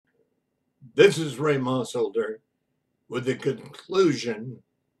This is Ray Mossholder with the conclusion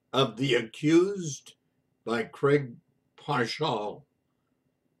of The Accused by Craig Parshall,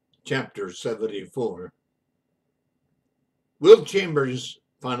 Chapter 74. Will Chambers'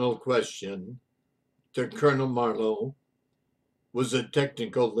 final question to Colonel Marlowe was a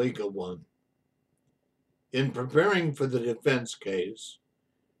technical legal one. In preparing for the defense case,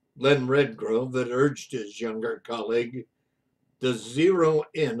 Len Redgrove had urged his younger colleague to zero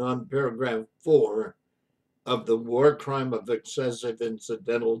in on paragraph 4 of the war crime of excessive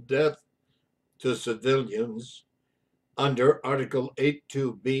incidental death to civilians under Article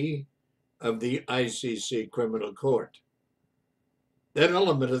 82B of the ICC Criminal Court. That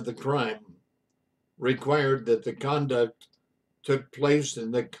element of the crime required that the conduct took place in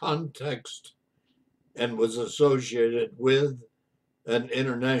the context and was associated with an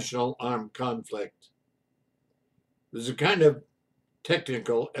international armed conflict. There's a kind of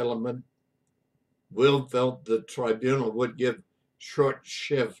technical element Will felt the tribunal would give short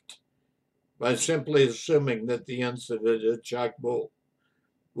shift by simply assuming that the incident at Chakbul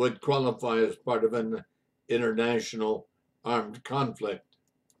would qualify as part of an international armed conflict.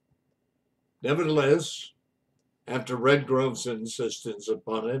 Nevertheless, after Redgrove's insistence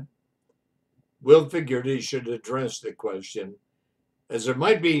upon it, Will figured he should address the question, as there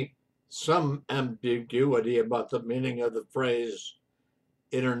might be some ambiguity about the meaning of the phrase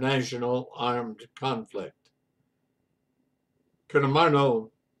international armed conflict. Colonel Marlowe,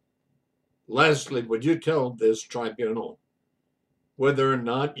 lastly, would you tell this tribunal whether or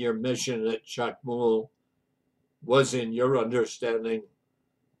not your mission at Chakmul was, in your understanding,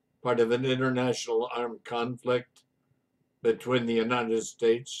 part of an international armed conflict between the United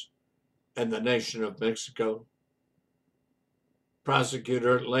States and the nation of Mexico?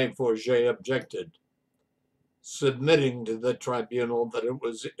 Prosecutor Leforget objected, submitting to the tribunal that it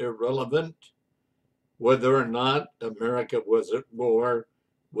was irrelevant whether or not America was at war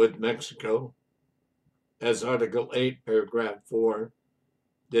with Mexico, as Article 8, Paragraph 4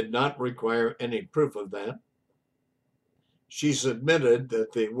 did not require any proof of that. She submitted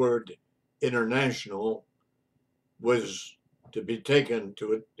that the word international was to be taken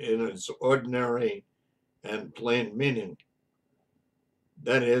in its ordinary and plain meaning.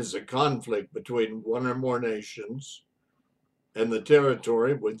 That is, a conflict between one or more nations and the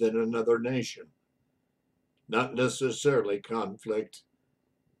territory within another nation, not necessarily conflict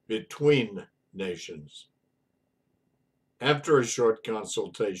between nations. After a short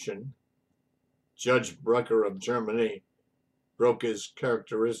consultation, Judge Brucker of Germany broke his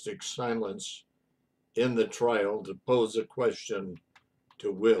characteristic silence in the trial to pose a question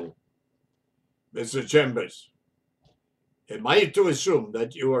to Will. Mr. Chambers, am I to assume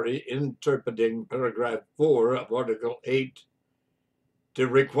that you are interpreting paragraph 4 of Article 8 to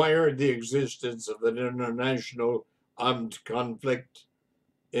require the existence of an international armed conflict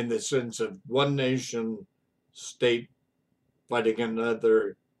in the sense of one nation state fighting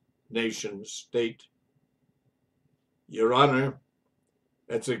another nation state? Your Honor,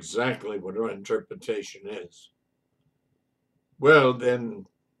 that's exactly what our interpretation is. Well, then,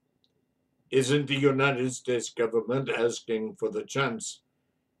 isn't the United States government asking for the chance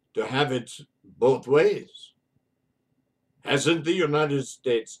to have it both ways? Hasn't the United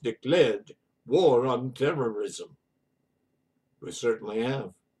States declared war on terrorism? We certainly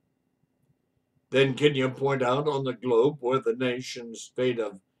have. Then can you point out on the globe where the nation state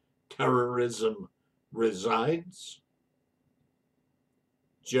of terrorism resides?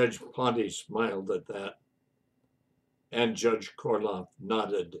 Judge Ponte smiled at that, and Judge Korloff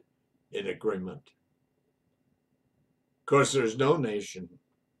nodded in agreement. Of course, there's no nation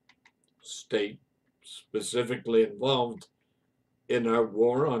state specifically involved in our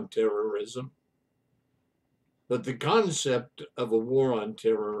war on terrorism, but the concept of a war on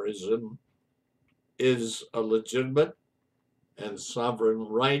terrorism is a legitimate and sovereign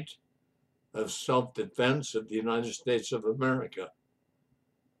right of self-defense of the United States of America.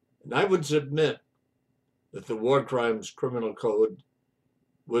 And I would submit that the War Crimes Criminal Code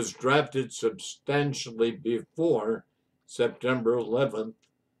was drafted substantially before September 11th,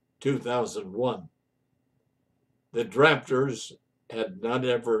 2001. The drafters had not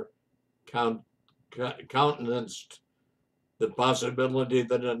ever countenanced the possibility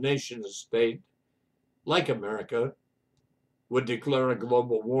that a nation state like America would declare a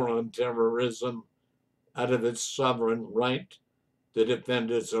global war on terrorism out of its sovereign right to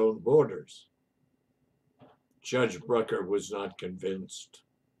defend its own borders. Judge Brucker was not convinced.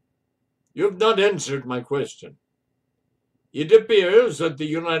 You have not answered my question. It appears that the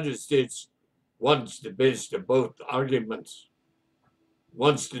United States wants to base both arguments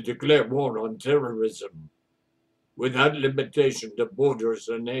wants to declare war on terrorism without limitation to borders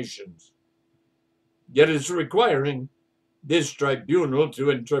or nations. Yet it's requiring this tribunal to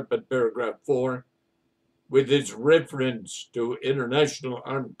interpret paragraph 4 with its reference to international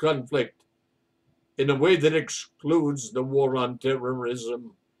armed conflict in a way that excludes the war on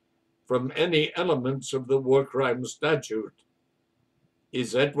terrorism from any elements of the war crimes statute.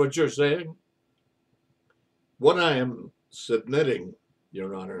 Is that what you're saying? What I am submitting,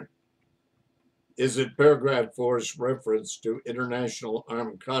 Your Honor, is that paragraph 4's reference to international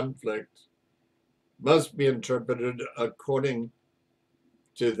armed conflict must be interpreted according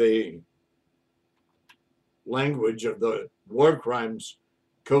to the language of the War Crimes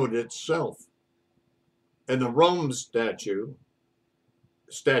Code itself. And the Rome statute,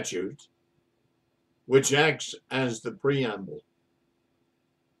 which acts as the preamble.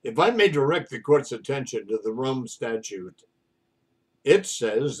 If I may direct the court's attention to the Rome statute, it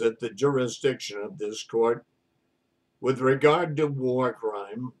says that the jurisdiction of this court with regard to war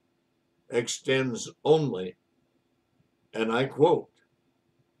crime extends only, and I quote,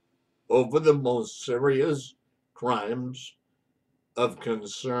 over the most serious crimes of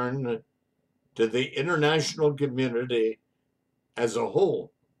concern to the international community as a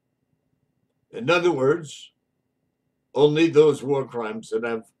whole. In other words, only those war crimes that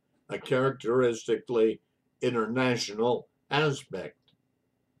have a characteristically international aspect.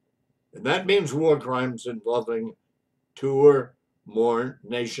 And that means war crimes involving 2 or more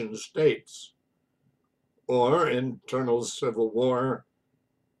nation states, or internal civil war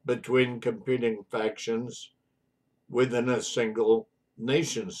between competing factions within a single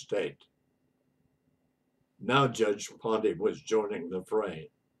nation state. Now Judge Ponte was joining the fray.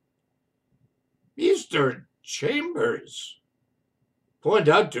 Mr. Chambers, point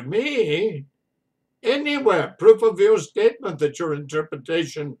out to me anywhere proof of your statement that your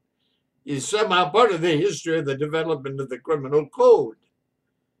interpretation is somehow part of the history of the development of the criminal code.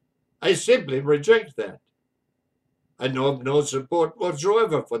 I simply reject that. I know of no support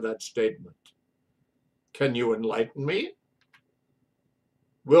whatsoever for that statement. Can you enlighten me?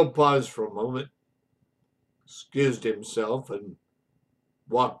 Will paused for a moment, excused himself, and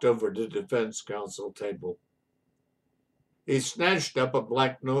walked over to defense counsel table. He snatched up a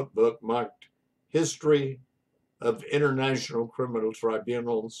black notebook marked History of International Criminal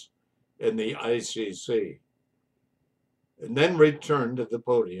Tribunals in the ICC, and then returned to the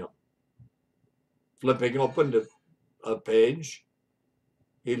podium. Flipping open to a page,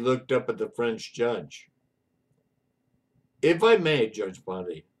 he looked up at the French judge. If I may, Judge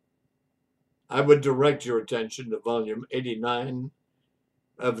Ponte, I would direct your attention to volume 89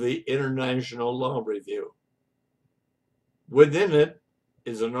 of the International Law Review. Within it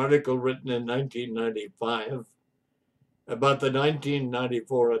is an article written in 1995 about the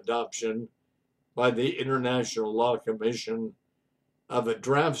 1994 adoption by the International Law Commission of a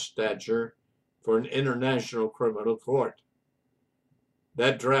draft statute for an international criminal court.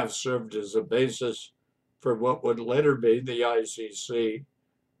 That draft served as a basis for what would later be the ICC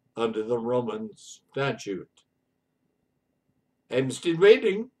under the Roman statute. I'm still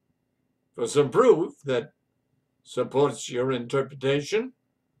waiting for some proof that supports your interpretation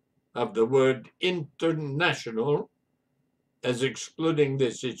of the word international as excluding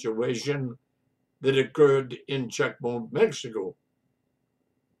the situation that occurred in Chacmo, Mexico.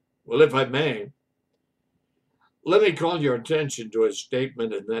 Well, if I may, let me call your attention to a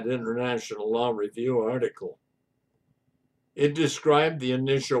statement in that International Law Review article. It described the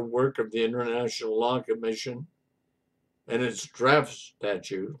initial work of the International Law Commission and its draft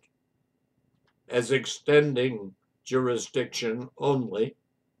statute as extending jurisdiction only,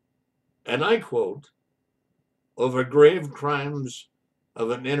 and I quote, over grave crimes of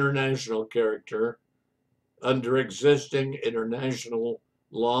an international character under existing international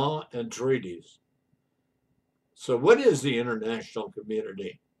law and treaties. So what is the international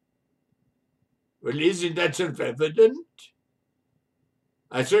community? Well, isn't that self-evident?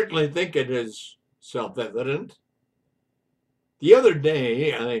 I certainly think it is self-evident. The other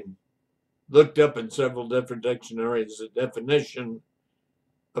day, I looked up in several different dictionaries the definition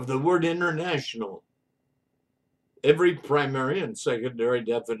of the word international. Every primary and secondary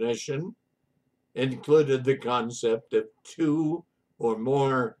definition included the concept of 2 or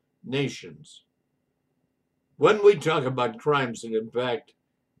more nations. When we talk about crimes that impact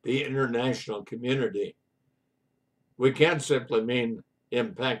the international community, we can't simply mean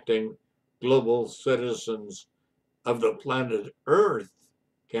impacting global citizens of the planet Earth,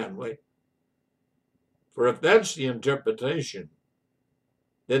 can we? For if that's the interpretation,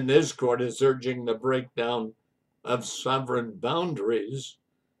 then this court is urging the breakdown of sovereign boundaries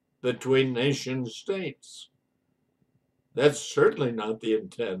between nation states. That's certainly not the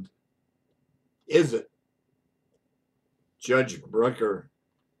intent, is it? Judge Brucker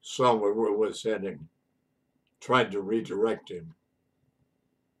saw where we was heading, tried to redirect him.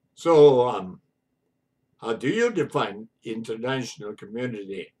 So, how do you define international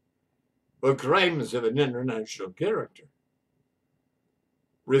community or crimes of an international character?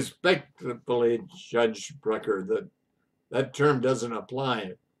 Respectfully, Judge Brucker, that term doesn't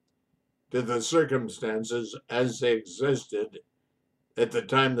apply to the circumstances as they existed at the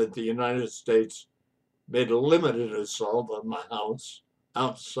time that the United States made a limited assault on my house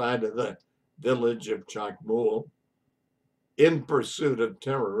outside of the village of Chakmul in pursuit of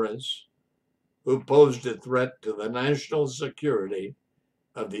terrorists who posed a threat to the national security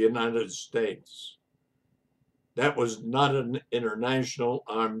of the United States. That was not an international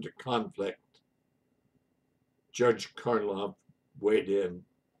armed conflict. Judge Karloff weighed in.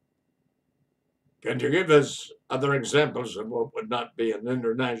 Can you give us other examples of what would not be an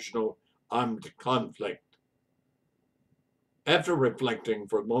international armed conflict? After reflecting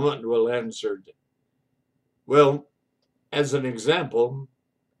for a moment, Will answered, well, as an example,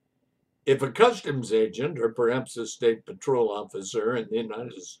 if a customs agent or perhaps a state patrol officer in the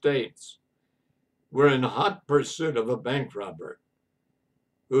United States were in hot pursuit of a bank robber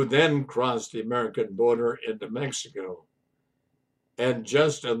who then crossed the American border into Mexico, and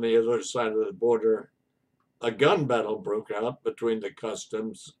just on the other side of the border, a gun battle broke out between the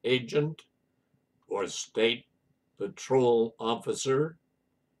customs agent or state patrol officer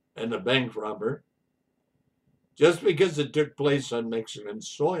and the bank robber, just because it took place on Mexican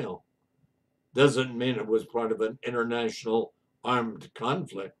soil doesn't mean it was part of an international armed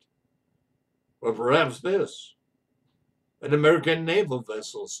conflict. Or perhaps this: an American naval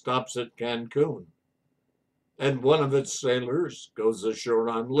vessel stops at Cancun, and one of its sailors goes ashore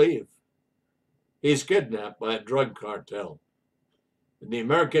on leave. He's kidnapped by a drug cartel, and the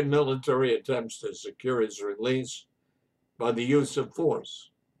American military attempts to secure his release by the use of force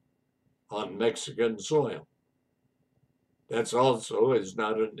on Mexican soil. That's also is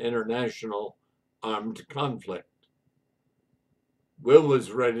not an international armed conflict. Will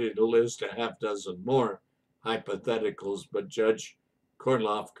was ready to list a half dozen more hypotheticals, but Judge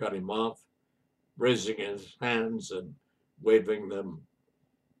Korloff cut him off, raising his hands and waving them.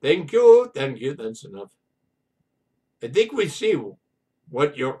 Thank you, that's enough. I think we see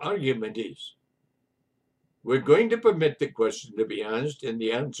what your argument is. We're going to permit the question to be asked and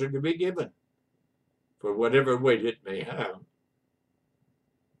the answer to be given, for whatever weight it may have.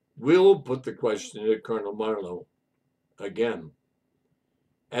 We'll put the question to Colonel Marlowe again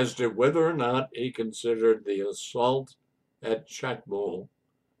as to whether or not he considered the assault at Chakmul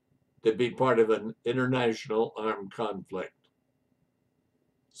to be part of an international armed conflict.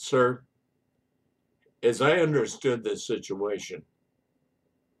 Sir, as I understood this situation,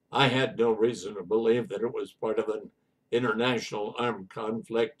 I had no reason to believe that it was part of an international armed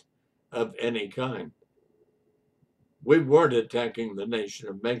conflict of any kind. We weren't attacking the nation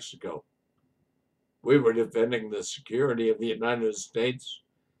of Mexico. We were defending the security of the United States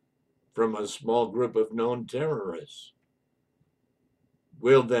from a small group of known terrorists.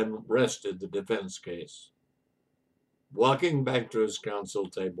 Will then rested the defense case. Walking back to his counsel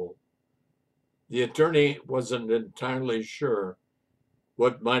table, the attorney wasn't entirely sure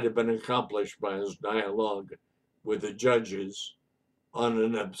what might have been accomplished by his dialogue with the judges on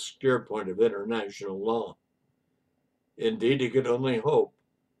an obscure point of international law. Indeed, he could only hope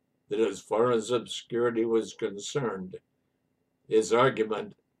that as far as obscurity was concerned, his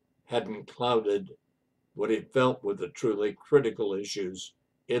argument hadn't clouded what he felt were the truly critical issues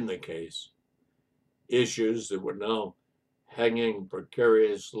in the case, issues that were now hanging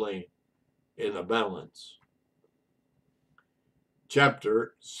precariously in the balance.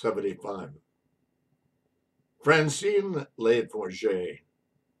 Chapter 75. Francine Leforget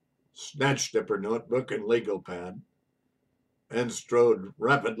snatched up her notebook and legal pad and strode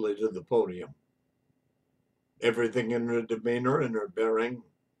rapidly to the podium. Everything in her demeanor and her bearing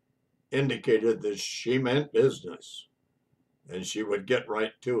indicated that she meant business, and she would get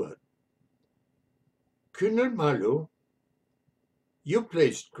right to it. Colonel Marlowe, you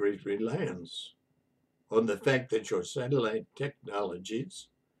placed great reliance on the fact that your satellite technologies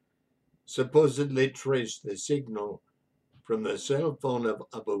supposedly traced the signal from the cell phone of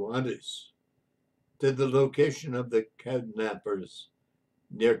Abu Hadis to the location of the kidnappers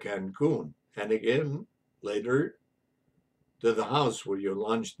near Cancun, and again, later, to the house where you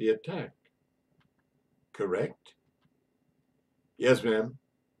launched the attack. Correct? Yes, ma'am.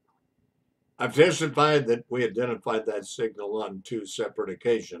 I've testified that we identified that signal on 2 separate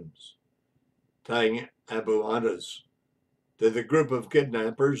occasions, tying Abu Adas to the group of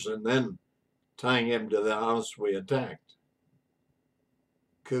kidnappers and then tying him to the house we attacked.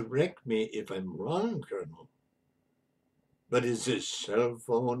 Correct me if I'm wrong, Colonel, but is his cell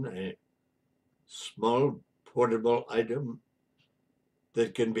phone a small portable item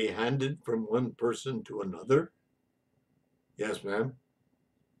that can be handed from one person to another? Yes, ma'am.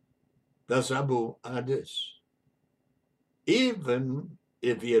 That's Abu Adas. Even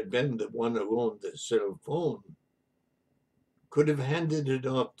if he had been the one who owned the cell phone, could have handed it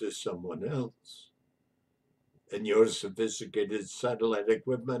off to someone else. And your sophisticated satellite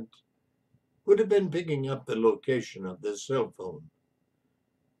equipment would have been picking up the location of the cell phone,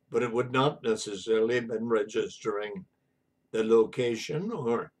 but it would not necessarily have been registering the location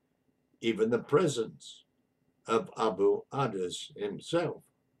or even the presence of Abu Adas himself.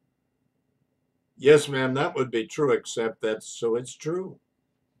 Yes, ma'am, that would be true, except that so it's true.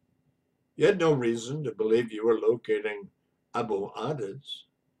 You had no reason to believe you were locating Abu Adas.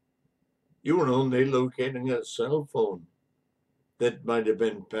 You were only locating a cell phone that might have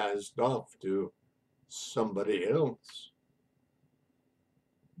been passed off to somebody else.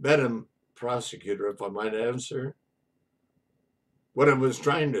 Madam Prosecutor, if I might answer, what I was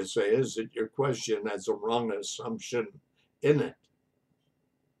trying to say is that your question has a wrong assumption in it.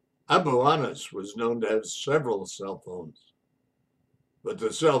 Abu Anas was known to have several cell phones, but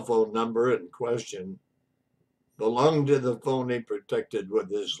the cell phone number in question belonged to the phone he protected with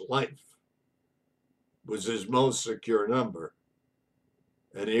his life, was his most secure number,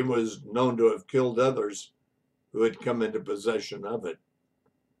 and he was known to have killed others who had come into possession of it.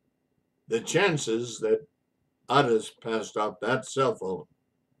 The chances that Adas passed off that cell phone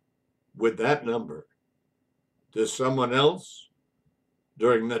with that number to someone else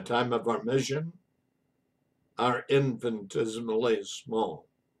during the time of our mission are infinitesimally small,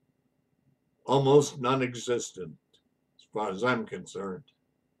 almost non-existent as far as I'm concerned.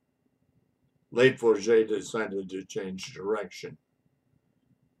 Late Forget decided to change direction.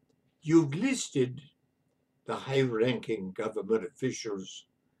 You've listed the high-ranking government officials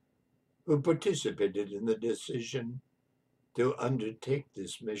who participated in the decision to undertake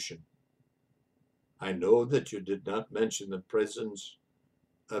this mission. I know that you did not mention the presence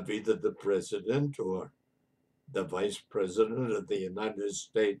of either the president or the vice president of the United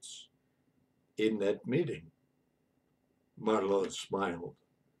States in that meeting. Marlowe smiled.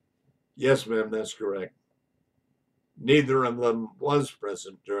 Yes, ma'am, that's correct. Neither of them was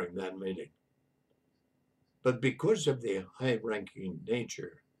present during that meeting. But because of the high-ranking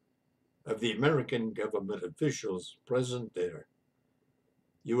nature of the American government officials present there,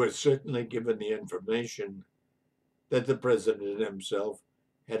 you were certainly given the information that the president himself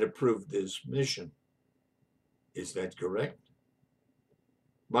had approved this mission. Is that correct?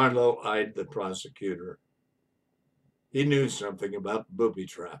 Marlowe eyed the prosecutor. He knew something about booby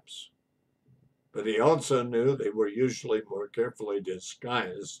traps, but he also knew they were usually more carefully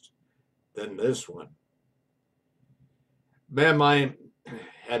disguised than this one. Ma'am, I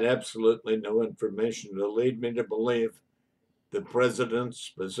had absolutely no information to lead me to believe the president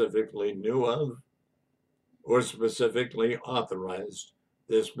specifically knew of or specifically authorized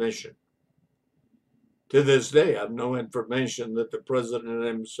this mission. To this day, I have no information that the president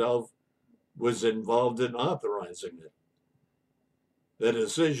himself was involved in authorizing it. The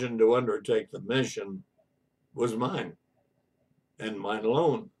decision to undertake the mission was mine, and mine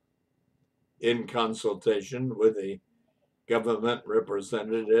alone, in consultation with the government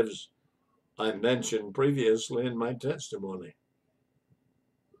representatives I mentioned previously in my testimony.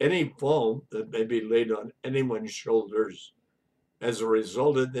 Any fault that may be laid on anyone's shoulders as a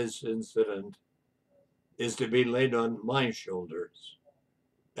result of this incident is to be laid on my shoulders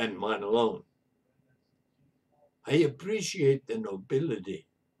and mine alone. I appreciate the nobility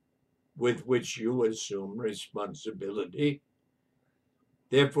with which you assume responsibility.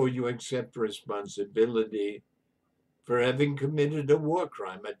 Therefore, you accept responsibility for having committed a war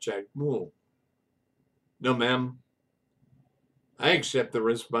crime at Chakmul. No, ma'am. I accept the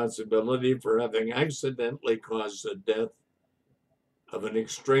responsibility for having accidentally caused the death of an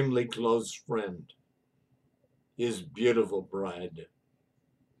extremely close friend, his beautiful bride,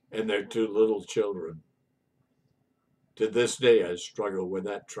 and their 2 little children. To this day, I struggle with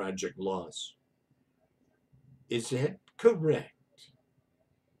that tragic loss. Is that correct?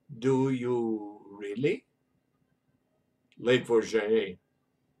 Do you really? Late Forget,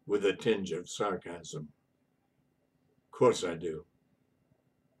 with a tinge of sarcasm. Of course I do.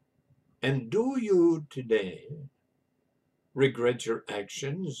 And do you today regret your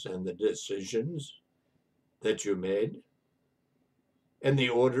actions and the decisions that you made and the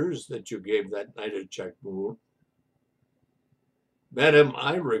orders that you gave that night at Chakmur? Madam,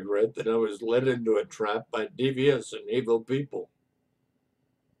 I regret that I was led into a trap by devious and evil people,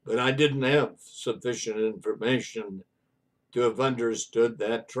 but I didn't have sufficient information to have understood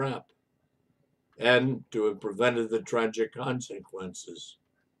that trap and to have prevented the tragic consequences.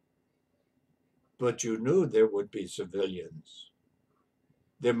 But you knew there would be civilians.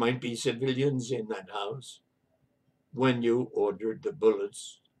 There might be civilians in that house when you ordered the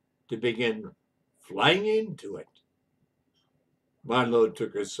bullets to begin flying into it. Marlowe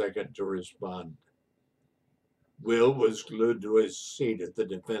took a second to respond. Will was glued to his seat at the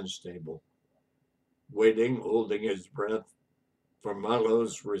defense table, waiting, holding his breath for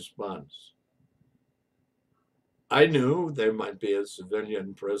Marlowe's response. I knew there might be a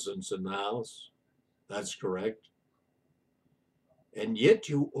civilian presence in the house. That's correct. And yet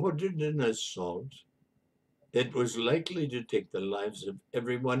you ordered an assault that was likely to take the lives of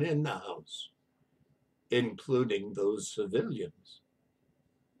everyone in the house, including those civilians.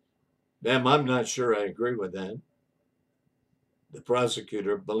 Ma'am, I'm not sure I agree with that. The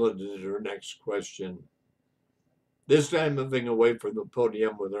prosecutor bulleted her next question, this time moving away from the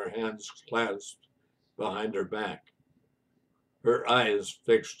podium with her hands clasped behind her back, her eyes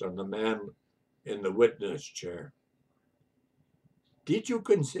fixed on the man in the witness chair. Did you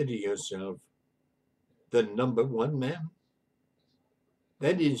consider yourself the number one man?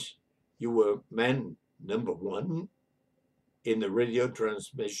 That is, you were man number one in the radio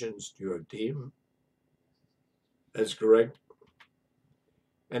transmissions to your team? That's correct.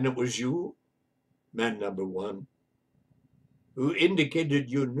 And it was you, man number one, who indicated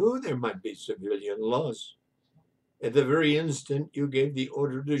you knew there might be civilian loss at the very instant you gave the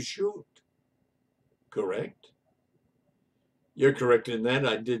order to shoot. Correct? You're correct in that.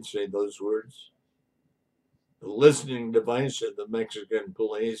 I did say those words. The listening device of the Mexican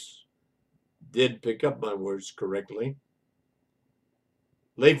police did pick up my words correctly.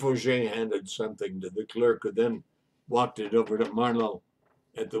 Leforget handed something to the clerk, who then walked it over to Marlowe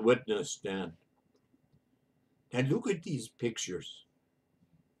at the witness stand. And look at these pictures.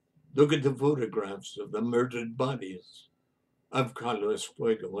 Look at the photographs of the murdered bodies of Carlos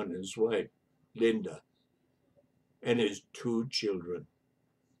Fuego and his wife, Linda, and his two children.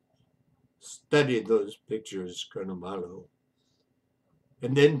 Study those pictures, Colonel Marlowe,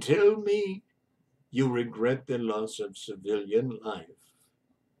 and then tell me you regret the loss of civilian life.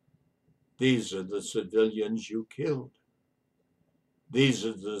 These are the civilians you killed. These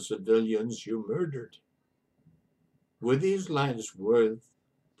are the civilians you murdered. Were these lives worth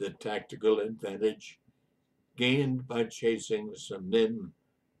the tactical advantage gained by chasing some men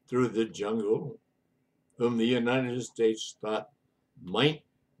through the jungle whom the United States thought might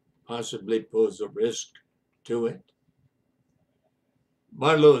possibly pose a risk to it?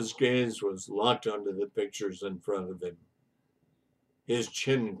 Marlowe's gaze was locked onto the pictures in front of him. His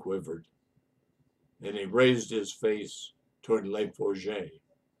chin quivered, and he raised his face toward Leforget.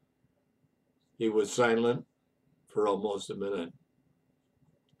 He was silent for almost a minute.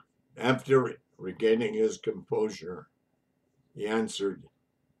 After regaining his composure, he answered,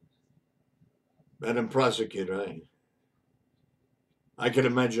 Madam Prosecutor, I can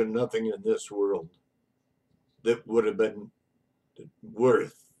imagine nothing in this world that would have been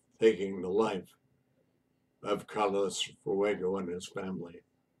worth taking the life of Carlos Fuego and his family.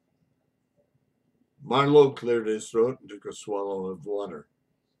 Marlowe cleared his throat and took a swallow of water.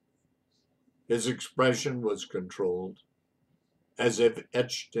 His expression was controlled, as if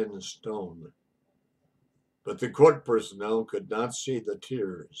etched in stone. But the court personnel could not see the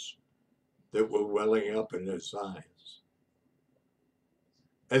tears that were welling up in his eyes.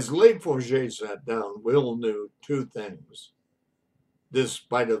 As Leforget sat down, Will knew two things,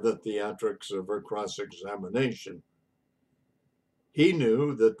 despite of the theatrics of her cross-examination. He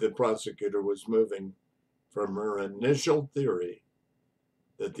knew that the prosecutor was moving from her initial theory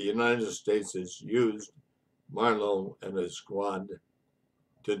that the United States has used Marlowe and his squad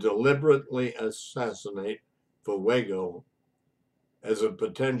to deliberately assassinate Fuego as a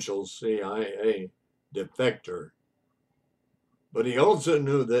potential CIA defector. But he also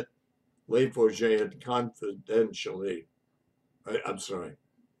knew that Leforget had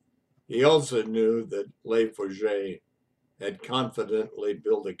he also knew that Leforget had confidently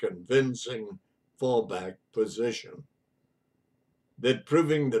built a convincing fallback position, that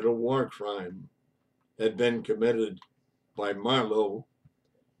proving that a war crime had been committed by Marlowe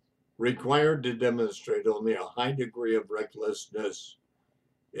required to demonstrate only a high degree of recklessness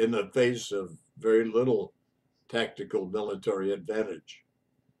in the face of very little tactical military advantage.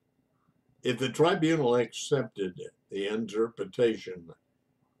 If the tribunal accepted the interpretation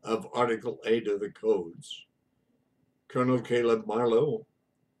of Article 8 of the codes, Colonel Caleb Marlowe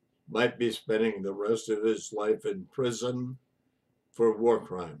might be spending the rest of his life in prison for war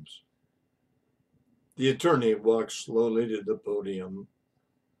crimes. The attorney walked slowly to the podium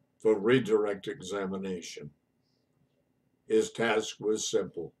for redirect examination. His task was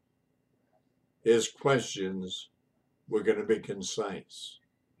simple. His questions were going to be concise.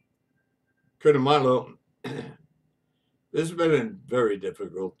 Colonel Marlowe, this has been a very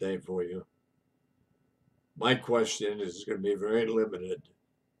difficult day for you. My question is going to be very limited.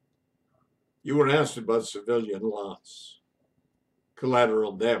 You were asked about civilian loss.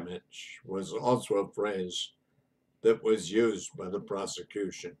 Collateral damage was also a phrase that was used by the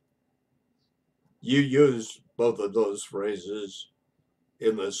prosecution. You used both of those phrases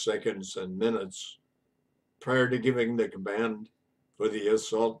in the seconds and minutes prior to giving the command for the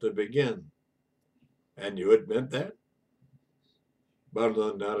assault to begin. And you admit that?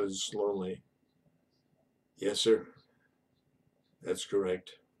 Marlowe nodded slowly. Yes, sir. That's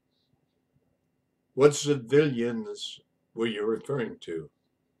correct. What civilians were you referring to?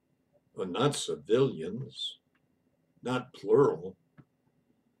 Well, not civilians, not plural.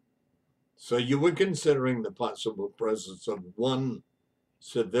 So you were considering the possible presence of one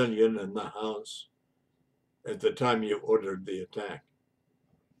civilian in the house at the time you ordered the attack?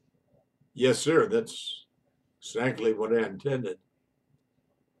 Yes, sir. That's exactly what I intended.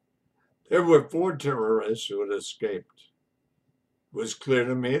 There were 4 terrorists who had escaped. It was clear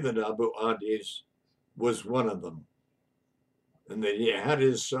to me that Abu Adi's was one of them, and that he had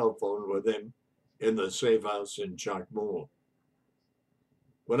his cell phone with him in the safe house in Chakmul.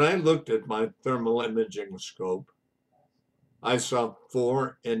 When I looked at my thermal imaging scope, I saw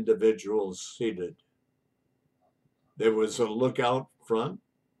 4 individuals seated. There was a lookout front.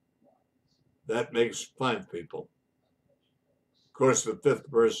 That makes 5 people. Of course, the 5th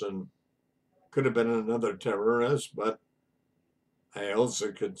person could have been another terrorist, but I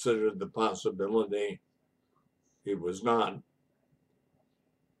also considered the possibility he was not,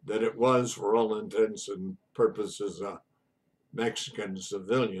 that it was, for all intents and purposes, a Mexican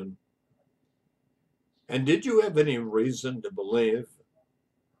civilian. And did you have any reason to believe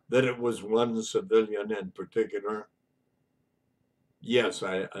that it was one civilian in particular? Yes,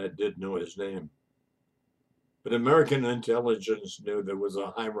 I did know his name. But American intelligence knew there was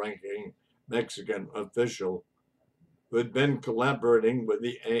a high-ranking Mexican official who had been collaborating with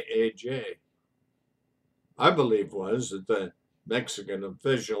the AAJ. Our belief was that the Mexican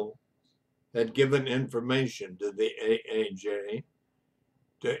official had given information to the AAJ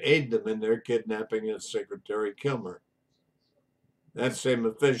to aid them in their kidnapping of Secretary Kilmer. That same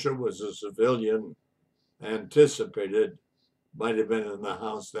official was a civilian anticipated might have been in the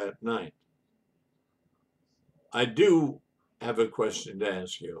house that night. I do have a question to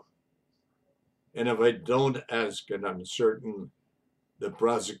ask you. And if I don't ask it, I'm certain the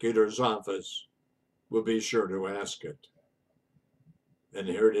prosecutor's office will be sure to ask it. And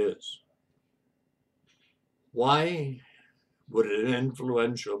here it is. Why would an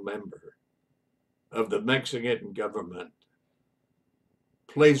influential member of the Mexican government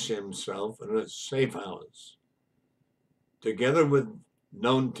place himself in a safe house together with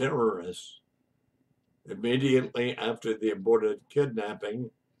known terrorists immediately after the aborted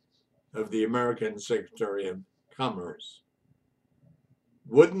kidnapping of the American Secretary of Commerce?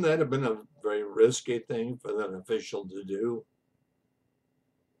 Wouldn't that have been a very risky thing for that official to do?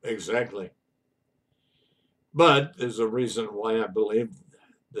 Exactly. But there's a reason why I believe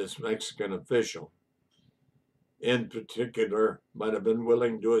this Mexican official in particular might have been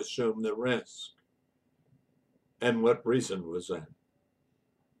willing to assume the risk. And what reason was that?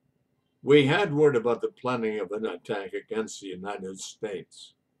 We had word about the planning of an attack against the United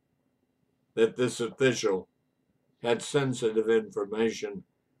States, that this official had sensitive information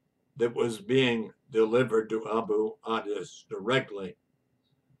that was being delivered to Abu Adis directly. It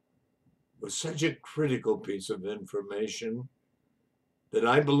was such a critical piece of information that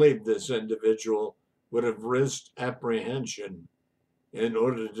I believe this individual would have risked apprehension in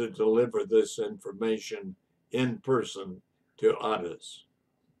order to deliver this information in person to Adis,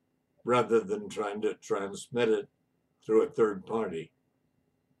 rather than trying to transmit it through a third party,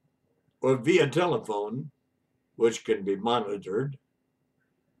 or via telephone, which can be monitored,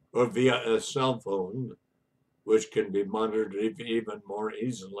 or via a cell phone, which can be monitored even more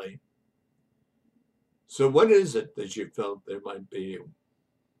easily. So what is it that you felt there might be?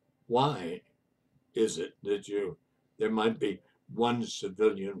 Why is it that there might be one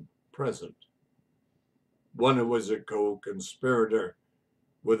civilian present? one who was a co-conspirator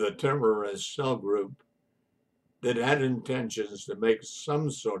with a terrorist cell group that had intentions to make some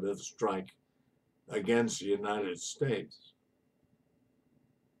sort of strike against the United States.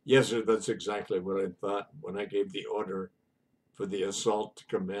 Yes, sir, that's exactly what I thought when I gave the order for the assault to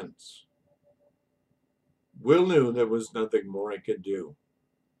commence. Will knew there was nothing more he could do.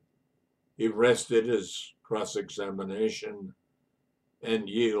 He rested his cross-examination and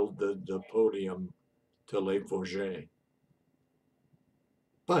yielded the podium to Le Forget.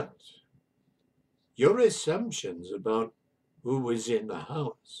 But your assumptions about who was in the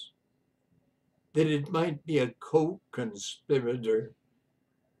house, that it might be a co-conspirator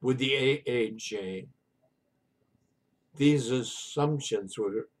with the AAJ, these assumptions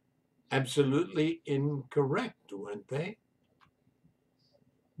were absolutely incorrect, weren't they?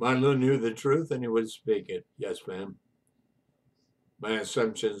 Milo knew the truth and he would speak it. Yes, ma'am. My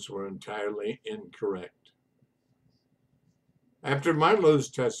assumptions were entirely incorrect. After Milo's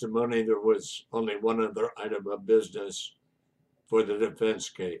testimony, there was only one other item of business for the defense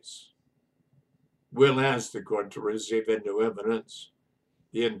case. Will asked the court to receive into evidence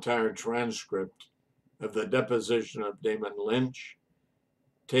the entire transcript of the deposition of Damon Lynch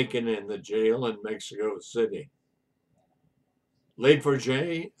taken in the jail in Mexico City. Le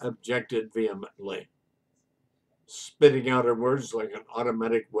Forget objected vehemently, spitting out her words like an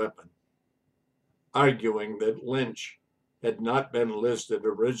automatic weapon, arguing that Lynch had not been listed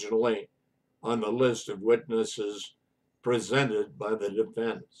originally on the list of witnesses presented by the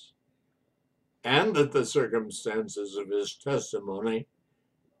defense, and that the circumstances of his testimony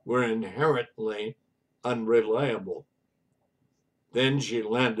were inherently unreliable. Then she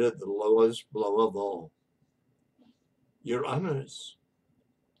landed the lowest blow of all. Your Honors,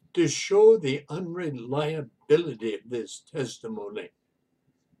 to show the unreliability of this testimony,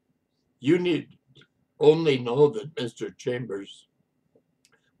 you need only know that Mr. Chambers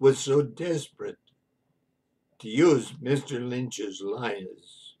was so desperate to use Mr. Lynch's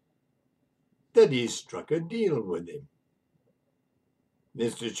lies that he struck a deal with him.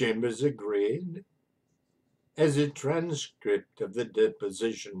 Mr. Chambers agreed, as a transcript of the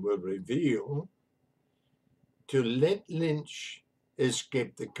deposition will reveal, to let Lynch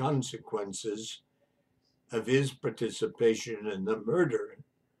escape the consequences of his participation in the murder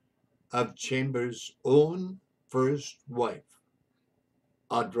of Chambers' own first wife,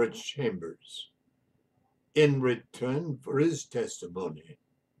 Audra Chambers, in return for his testimony.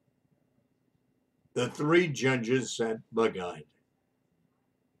 The three judges sat bug-eyed.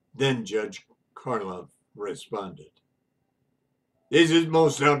 Then Judge Karloff responded. This is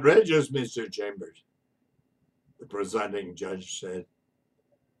most outrageous, Mr. Chambers, the presiding judge said,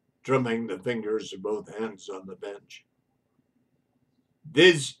 drumming the fingers of both hands on the bench.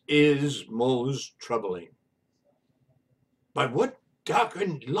 This is most troubling. By what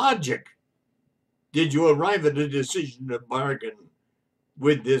darkened logic did you arrive at a decision to bargain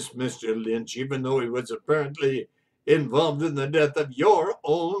with this Mr. Lynch, even though he was apparently involved in the death of your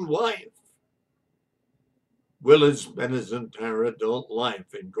own wife? Will has spent his entire adult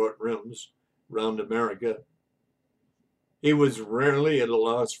life in courtrooms around America. He was rarely at a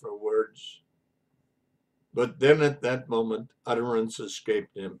loss for words. But then at that moment, utterance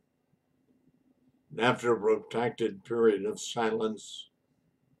escaped him. And after a protracted period of silence,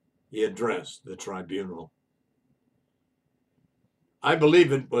 he addressed the tribunal. I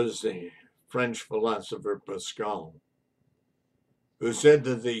believe it was the French philosopher Pascal who said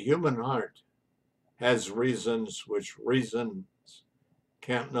that the human heart has reasons which reasons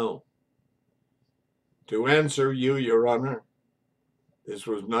can't know. To answer you, Your Honor, this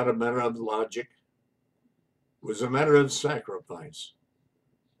was not a matter of logic. It was a matter of sacrifice,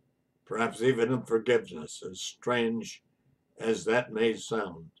 perhaps even of forgiveness, as strange as that may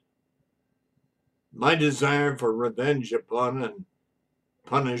sound. My desire for revenge upon and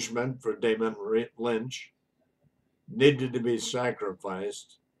punishment for Damon Lynch needed to be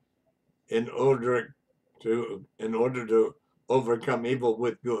sacrificed in order to overcome evil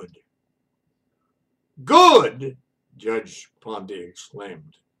with good. Good! Judge Ponte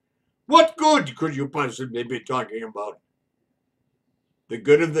exclaimed. What good could you possibly be talking about? The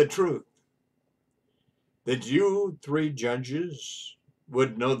good of the truth. That you three judges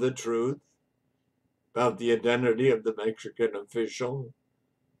would know the truth about the identity of the Mexican official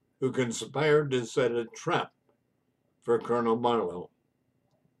who conspired to set a trap for Colonel Marlowe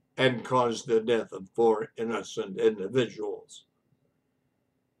and caused the death of 4 innocent individuals.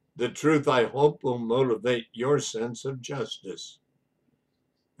 The truth, I hope, will motivate your sense of justice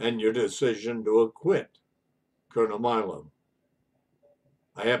and your decision to acquit Colonel Marlowe.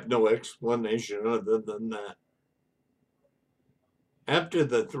 I have no explanation other than that. After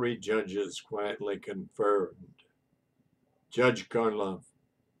the three judges quietly conferred, Judge Karloff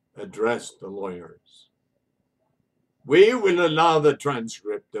addressed the lawyers. We will allow the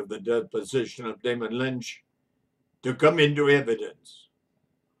transcript of the deposition of Damon Lynch to come into evidence,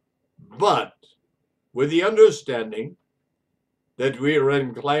 but with the understanding that we are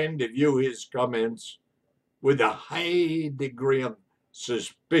inclined to view his comments with a high degree of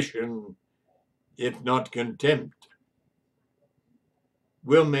suspicion, if not contempt.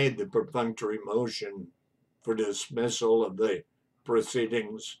 Will made the perfunctory motion for dismissal of the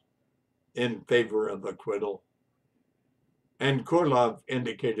proceedings in favor of acquittal, and Karloff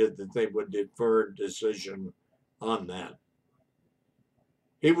indicated that they would defer decision on that.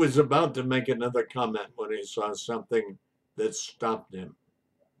 He was about to make another comment when he saw something that stopped him.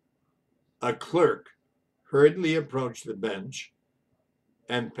 A clerk hurriedly approached the bench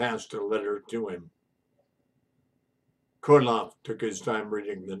and passed a letter to him. Karloff took his time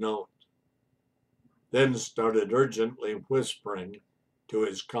reading the note, then started urgently whispering to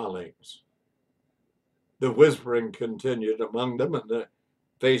his colleagues. The whispering continued among them, and the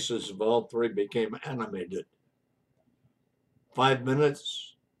faces of all three became animated. 5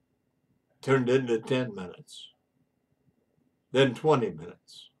 minutes turned into 10 minutes, then 20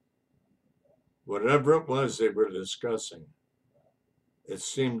 minutes. Whatever it was they were discussing, it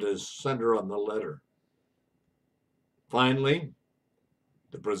seemed to center on the letter. Finally,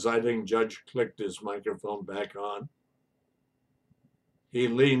 the presiding judge clicked his microphone back on. He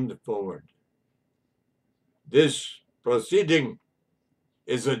leaned forward. This proceeding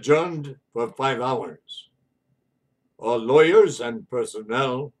is adjourned for 5 hours. All lawyers and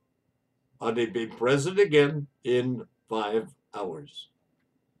personnel are to be present again in 5 hours.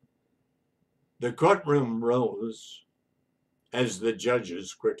 The courtroom rose as the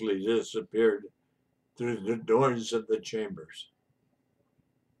judges quickly disappeared through the doors of the chambers.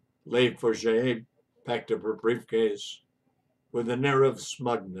 Lady Forget packed up her briefcase with an air of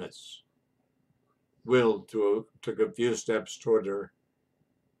smugness. Will took a few steps toward her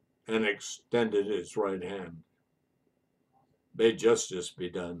and extended his right hand. May justice be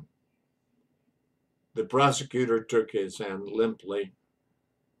done. The prosecutor took his hand limply,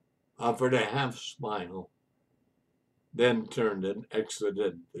 offered a half smile, then turned and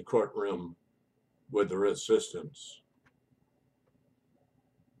exited the courtroom with her assistants.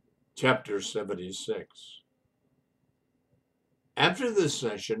 Chapter 76. After the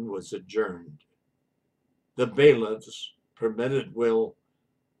session was adjourned, the bailiffs permitted Will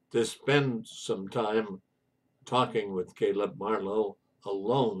to spend some time talking with Caleb Marlowe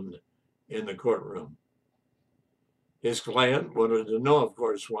alone in the courtroom. His client wanted to know, of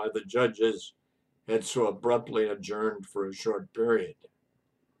course, why the judges had so abruptly adjourned for a short period.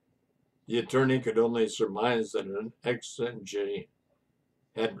 The attorney could only surmise that an exigency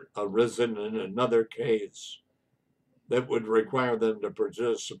had arisen in another case that would require them to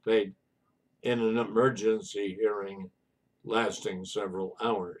participate in an emergency hearing lasting several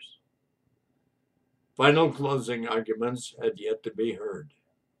hours. Final closing arguments had yet to be heard.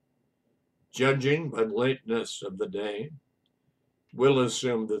 Judging by the lateness of the day, Will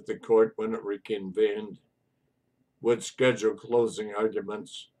assumed that the court, when it reconvened, would schedule closing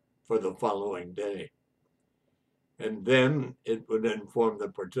arguments for the following day, and then it would inform the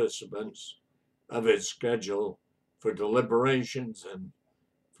participants of its schedule for deliberations and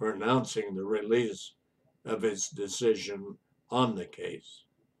for announcing the release of its decision on the case.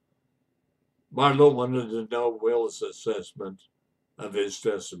 Marlowe wanted to know Will's assessment of his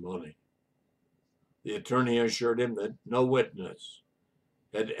testimony. The attorney assured him that no witness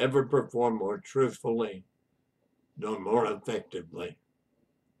had ever performed more truthfully nor more effectively.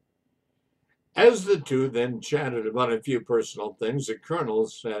 As the two then chatted about a few personal things, the colonel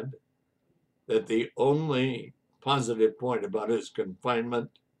said that the only positive point about his confinement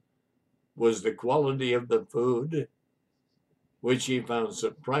was the quality of the food, which he found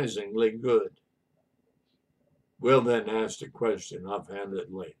surprisingly good. Will then asked a question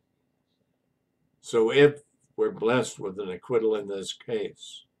offhandedly. So if we're blessed with an acquittal in this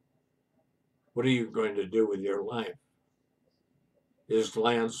case, what are you going to do with your life? His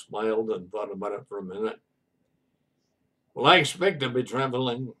client smiled and thought about it for a minute. Well, I expect to be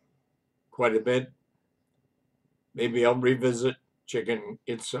traveling quite a bit. Maybe I'll revisit Chichen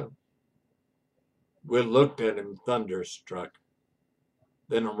Itza. Will looked at him thunderstruck.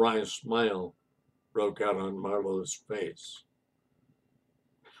 Then a wry smile broke out on Marlowe's face.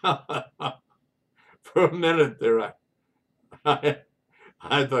 For a minute there,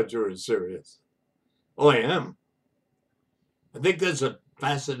 I thought you were serious. Oh, I am. I think that's a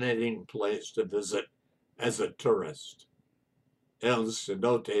fascinating place to visit as a tourist. El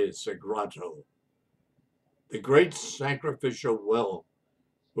Cenote Sagrado, the great sacrificial well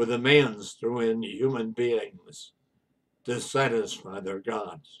where the Mayans threw in human beings to satisfy their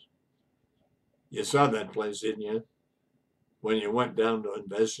gods. You saw that place, didn't you, when you went down to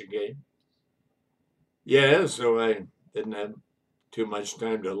investigate? Yeah, so I didn't have too much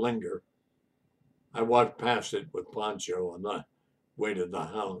time to linger. I walked past it with Pancho on the way to the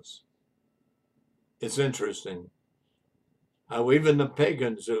house. It's interesting how even the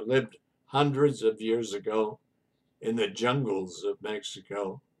pagans who lived hundreds of years ago in the jungles of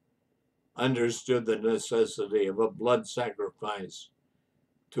Mexico understood the necessity of a blood sacrifice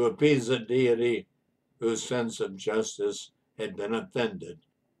to appease a deity whose sense of justice had been offended.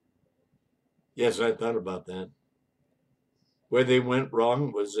 Yes, I thought about that. Where they went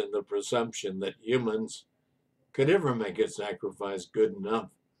wrong was in the presumption that humans could ever make a sacrifice good enough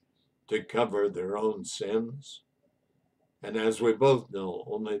to cover their own sins. And as we both know,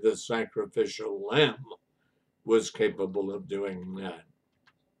 only the sacrificial lamb was capable of doing that.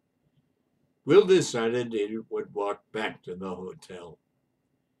 Will decided he would walk back to the hotel.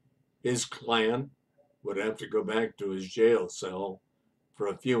 His client would have to go back to his jail cell for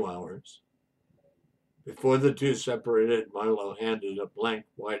a few hours. Before the two separated, Marlowe handed a blank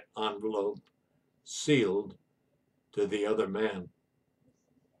white envelope, sealed, to the other man.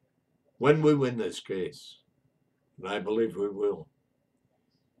 When we win this case, and I believe we will,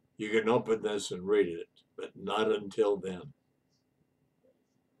 you can open this and read it, but not until then.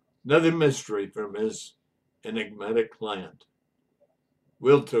 Another mystery from his enigmatic client.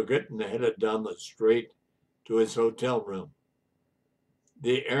 Will took it and headed down the street to his hotel room.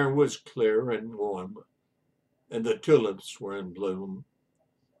 The air was clear and warm, and the tulips were in bloom,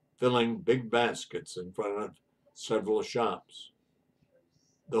 filling big baskets in front of several shops.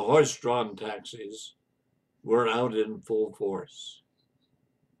 The horse-drawn taxis were out in full force,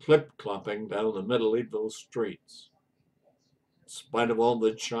 clip-clopping down the medieval streets. In spite of all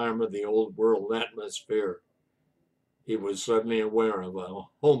the charm of the old world atmosphere, he was suddenly aware of how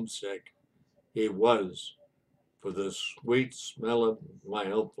homesick he was for the sweet smell of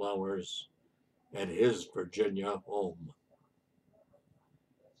wildflowers at his Virginia home.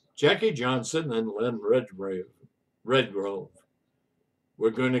 Jackie Johnson and Len Redgrove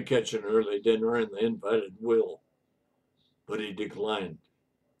were going to catch an early dinner, and they invited Will, but he declined.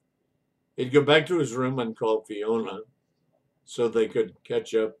 He'd go back to his room and call Fiona so they could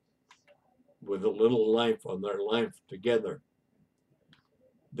catch up with a little life on their life together.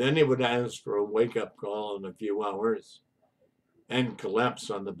 Then he would ask for a wake-up call in a few hours and collapse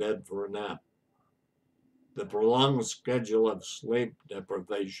on the bed for a nap. The prolonged schedule of sleep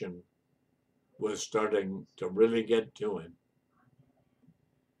deprivation was starting to really get to him.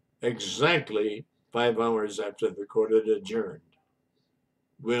 Exactly 5 hours after the court had adjourned,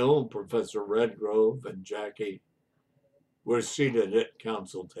 Will, Professor Redgrove, and Jackie were seated at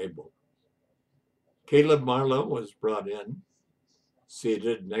council table. Caleb Marlowe was brought in,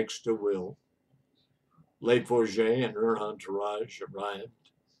 seated next to Will. Le Forget and her entourage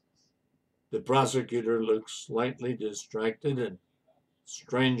arrived. The prosecutor looked slightly distracted and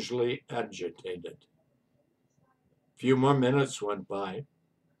strangely agitated. A few more minutes went by.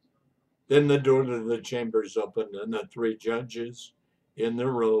 Then the door to the chambers opened and the three judges in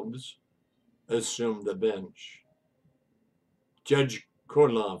their robes assumed the bench. Judge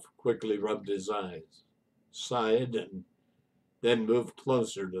Korloff quickly rubbed his eyes, sighed, and then moved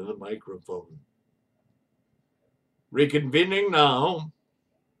closer to the microphone. Reconvening now,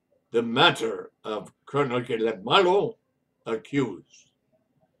 the matter of Colonel Caleb Marlowe accused.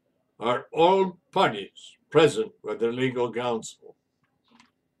 Are all parties present with their legal counsel?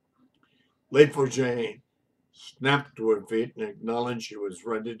 Le Forget snapped to her feet and acknowledged she was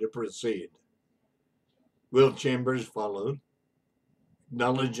ready to proceed. Will Chambers followed,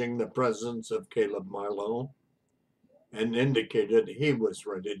 acknowledging the presence of Caleb Marlowe, and indicated he was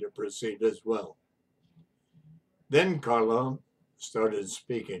ready to proceed as well. Then Carla started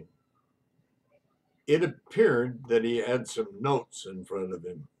speaking. It appeared that he had some notes in front of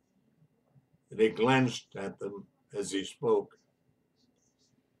him, and he glanced at them as he spoke.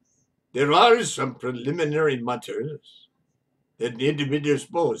 There are some preliminary matters that need to be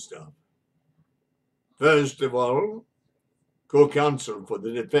disposed of. First of all, co-counsel for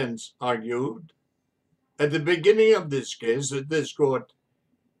the defense argued at the beginning of this case that this court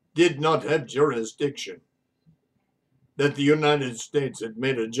did not have jurisdiction, that the United States had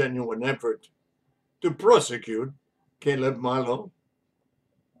made a genuine effort to prosecute Caleb Marlowe,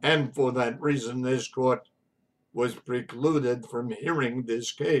 and for that reason this court was precluded from hearing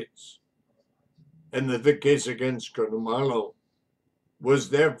this case, and that the case against Colonel Marlowe was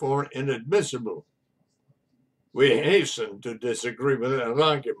therefore inadmissible. We hasten to disagree with that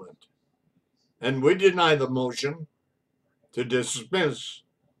argument, and we deny the motion to dismiss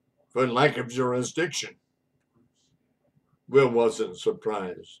for lack of jurisdiction. Will wasn't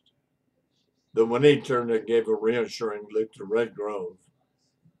surprised. The when he turned and gave a reassuring look to Redgrove,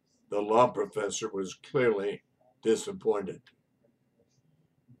 the law professor was clearly disappointed.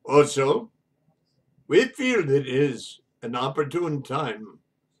 Also, we feel it is an opportune time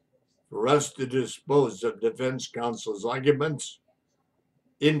for us to dispose of defense counsel's arguments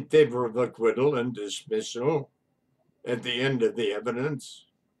in favor of acquittal and dismissal at the end of the evidence.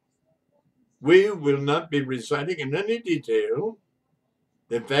 We will not be reciting in any detail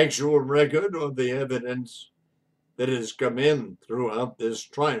the factual record or the evidence that has come in throughout this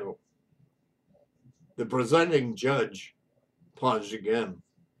trial. The presiding judge paused again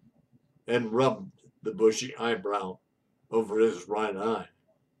and rubbed the bushy eyebrow over his right eye.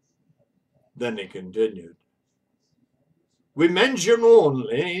 Then he continued. We mention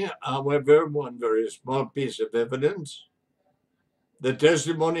only, however, one very small piece of evidence, the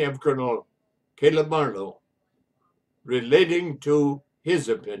testimony of Colonel Caleb Marlowe relating to his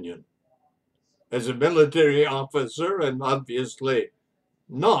opinion as a military officer and obviously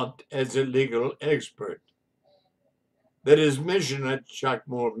not as a legal expert, that his mission at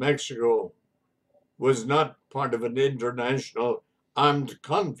Chacmour, Mexico was not part of an international armed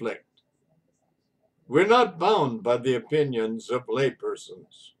conflict. We're not bound by the opinions of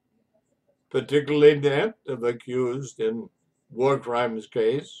laypersons, particularly that of accused in war crimes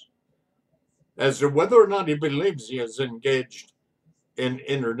case, as to whether or not he believes he is engaged in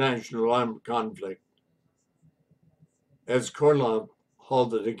international armed conflict. As Korloff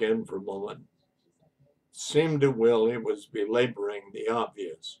halted again for a moment, seemed to Will he was belaboring the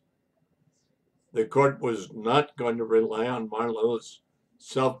obvious. The court was not going to rely on Marlowe's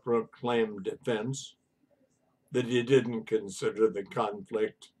self-proclaimed defense that he didn't consider the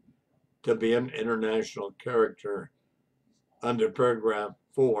conflict to be an international character under paragraph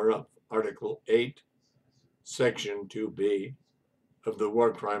 4 of Article 8, Section 2B of the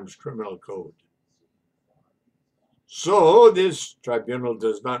War Crimes Criminal Code. So this tribunal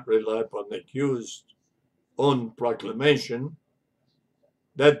does not rely upon the accused's own proclamation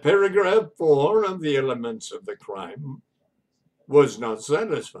that paragraph 4 of the elements of the crime was not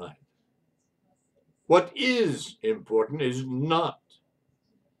satisfied. What is important is not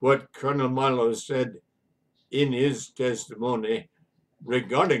what Colonel Marlowe said in his testimony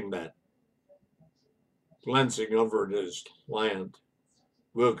regarding that. Glancing over at his client,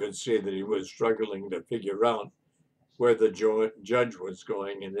 Will could see that he was struggling to figure out where the judge was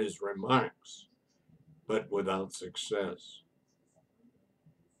going in his remarks, but without success.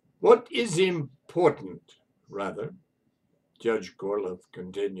 What is important, rather, Judge Korloff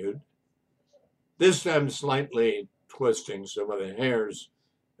continued, this time slightly twisting some of the hairs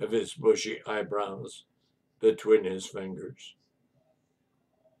of his bushy eyebrows between his fingers,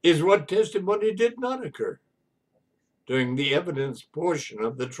 is what testimony did not occur during the evidence portion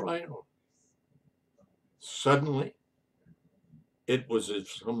of the trial. Suddenly, it was as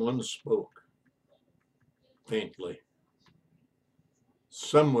if someone spoke, faintly.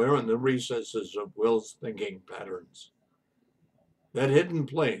 Somewhere in the recesses of Will's thinking patterns, that hidden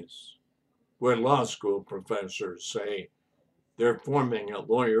place where law school professors say they're forming a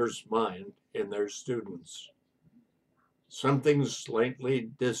lawyer's mind in their students. Something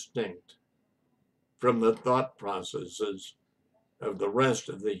slightly distinct from the thought processes of the rest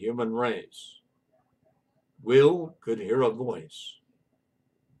of the human race. Will could hear a voice,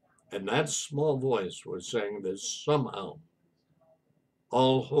 and that small voice was saying that somehow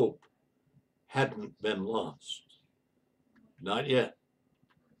all hope hadn't been lost. Not yet.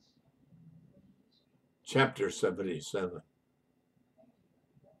 Chapter 77.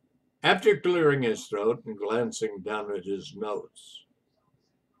 After clearing his throat and glancing down at his notes,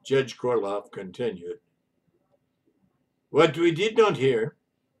 Judge Korloff continued, what we did not hear,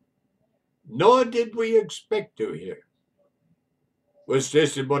 nor did we expect to hear, was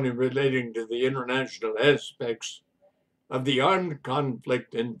testimony relating to the international aspects of the armed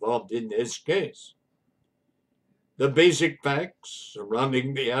conflict involved in this case. The basic facts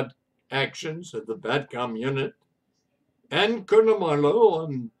surrounding the actions of the BATCOM unit and Colonel Marlowe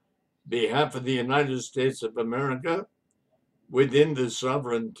on behalf of the United States of America within the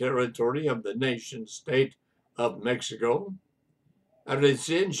sovereign territory of the nation-state of Mexico are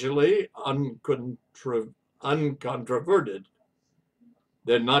essentially uncontroverted.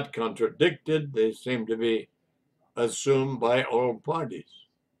 They're not contradicted. They seem to be assumed by all parties.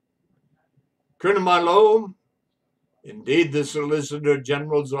 Colonel Marlowe, indeed the Solicitor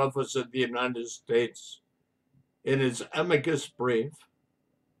General's Office of the United States, in his amicus brief,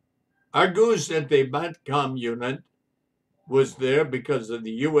 argues that the BATCOM unit was there because of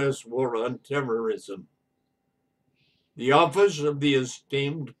the U.S. war on terrorism. The office of the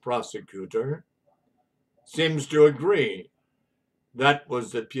esteemed prosecutor seems to agree that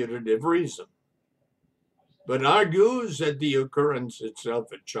was the putative reason, but argues that the occurrence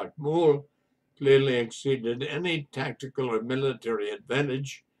itself at Chakmul clearly exceeded any tactical or military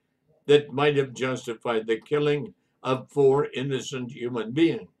advantage that might have justified the killing of 4 innocent human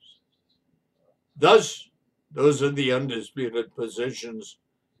beings. Thus, those are the undisputed positions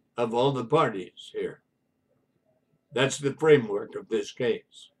of all the parties here. That's the framework of this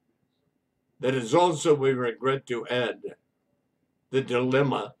case. That is also, we regret to add, the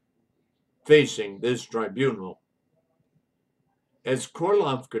dilemma facing this tribunal. As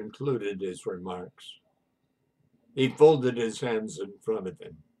Korloff concluded his remarks, he folded his hands in front of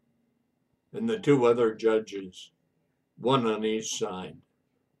him, and the 2 other judges, one on each side,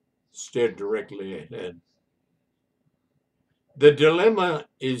 stared directly ahead. The dilemma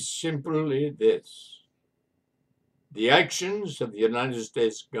is simply this: the actions of the United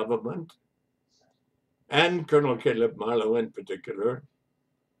States government, and Colonel Caleb Marlowe in particular,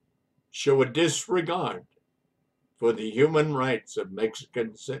 show a disregard for the human rights of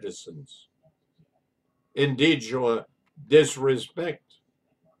Mexican citizens. Indeed, show a disrespect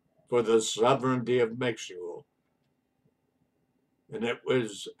for the sovereignty of Mexico. And it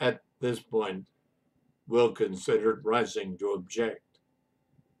was at this point Will considered rising to object.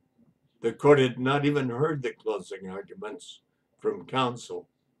 The court had not even heard the closing arguments from counsel,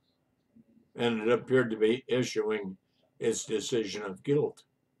 and it appeared to be issuing its decision of guilt.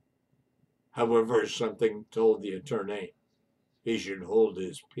 However, something told the attorney he should hold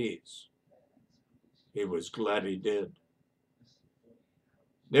his peace. He was glad he did.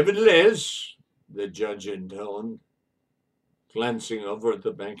 Nevertheless, the judge intoned, glancing over at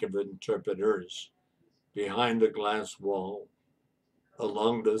the bank of interpreters behind the glass wall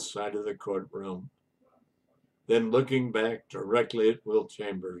along the side of the courtroom, then looking back directly at Will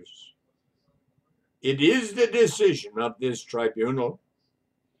Chambers. It is the decision of this tribunal.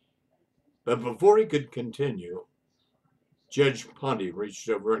 But before he could continue, Judge Ponte reached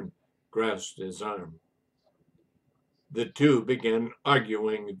over and grasped his arm. The 2 began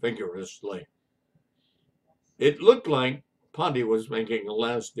arguing vigorously. It looked like Ponte was making a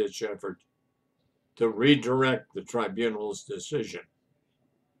last-ditch effort to redirect the tribunal's decision.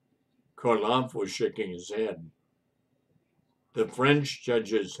 Korloff was shaking his head. The French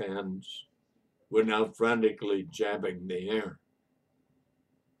judge's hands were now frantically jabbing the air.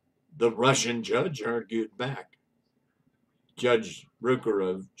 The Russian judge argued back. Judge Rucker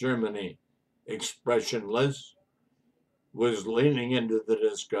of Germany, expressionless, was leaning into the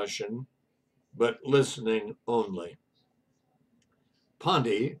discussion, but listening only.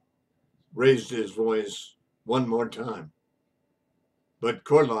 Ponte raised his voice one more time, but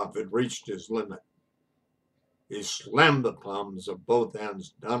Korloff had reached his limit. He slammed the palms of both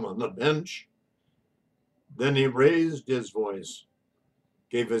hands down on the bench. Then he raised his voice,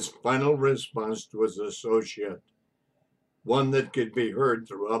 gave his final response to his associate, one that could be heard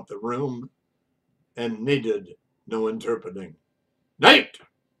throughout the room and needed no interpreting. "Night!"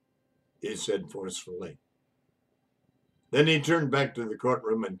 he said forcefully. Then he turned back to the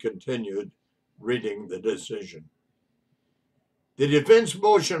courtroom and continued reading the decision. The defense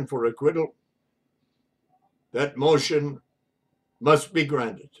motion for acquittal, that motion must be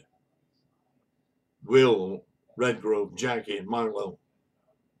granted. Will, Redgrove, Jackie, and Marlowe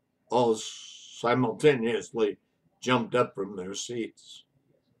all simultaneously jumped up from their seats.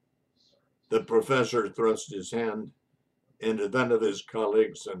 The professor thrust his hand into that of his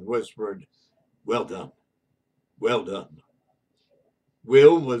colleagues and whispered, "Well done, well done."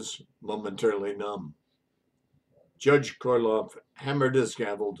 Will was momentarily numb. Judge Korloff hammered his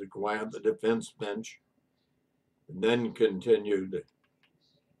gavel to quiet the defense bench, and then continued,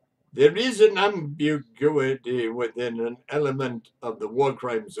 "There is an ambiguity within an element of the war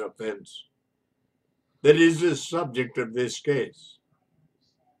crimes offense that is the subject of this case.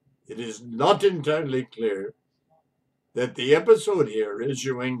 It is not entirely clear that the episode here,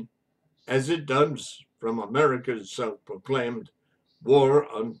 issuing as it does from America's self-proclaimed war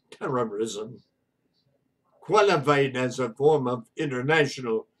on terrorism, qualified as a form of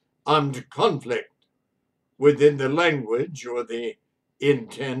international armed conflict within the language or the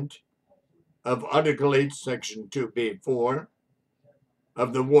intent of Article 8, Section 2B4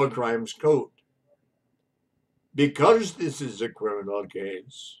 of the War Crimes Code. Because this is a criminal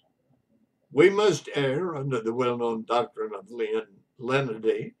case, we must err under the well-known doctrine of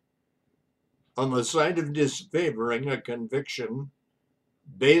lenity on the side of disfavoring a conviction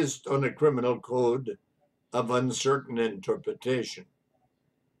based on a criminal code of uncertain interpretation.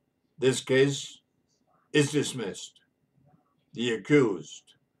 This case is dismissed. The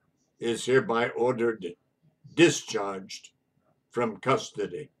accused is hereby ordered discharged from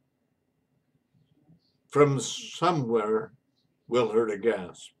custody. From somewhere, Will heard a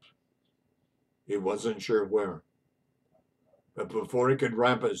gasp. He wasn't sure where. But before he could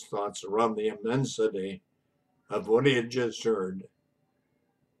wrap his thoughts around the immensity of what he had just heard,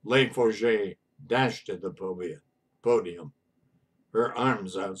 Leigh Forget dashed to the podium, her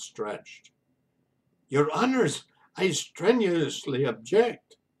arms outstretched. Your Honors, I strenuously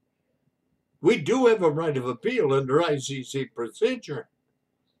object. We do have a right of appeal under ICC procedure.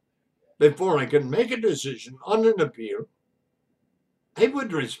 Before I can make a decision on an appeal, I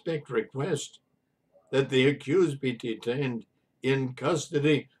would request that the accused be detained in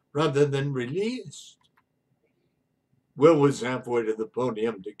custody rather than released. Will was halfway to the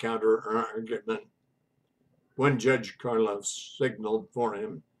podium to counter her argument when Judge Karloff signaled for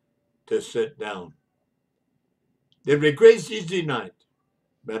him to sit down. The request is denied,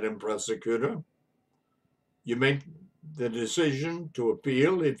 Madam Prosecutor. You make the decision to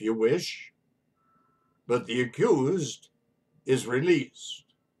appeal if you wish, but the accused is released.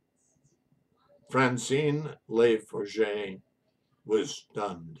 Francine Leigh Forget was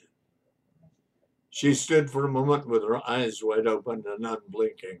stunned. She stood for a moment with her eyes wide open and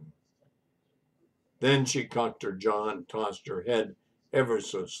unblinking. Then she cocked her jaw and tossed her head ever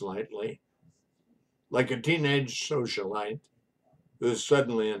so slightly, like a teenage socialite who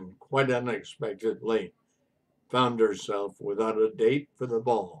suddenly and quite unexpectedly found herself without a date for the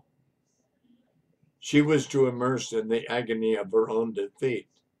ball. She was too immersed in the agony of her own defeat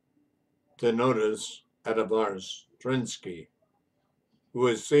to notice Adavar Strinsky, who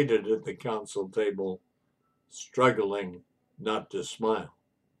was seated at the council table, struggling not to smile.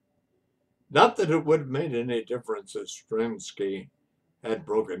 Not that it would have made any difference if Strinsky had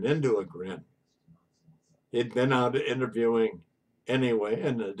broken into a grin. He'd been out interviewing anyway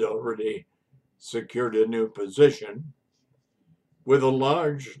and had already secured a new position with a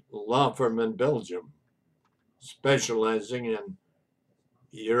large law firm in Belgium, specializing in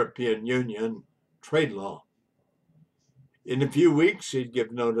European Union trade law. In a few weeks, he'd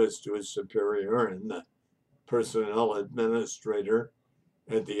give notice to his superior and the personnel administrator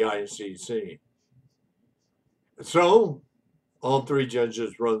at the ICC. So, all three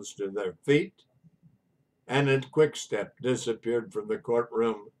judges rose to their feet and in quick step disappeared from the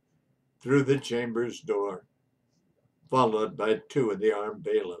courtroom through the chamber's door, followed by two of the armed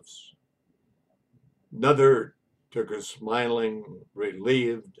bailiffs. Another took a smiling,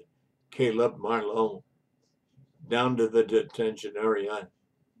 relieved Caleb Marlowe down to the detention area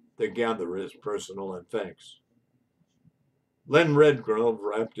to gather his personal effects. Len Redgrove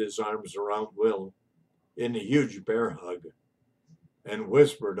wrapped his arms around Will in a huge bear hug and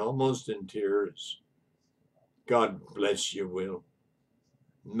whispered almost in tears, God bless you, Will.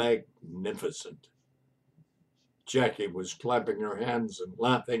 Magnificent. Jackie was clapping her hands and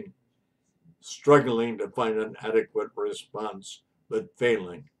laughing, struggling to find an adequate response, but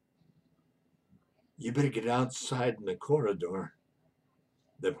failing. You better get outside in the corridor.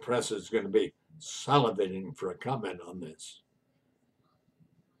 The press is going to be salivating for a comment on this.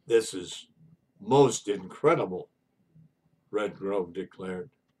 This is most incredible, Redgrove declared.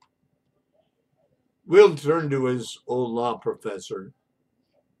 Will turned to his old law professor.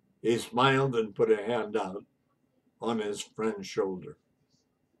 He smiled and put a hand out on his friend's shoulder.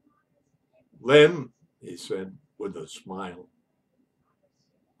 Lem, he said with a smile,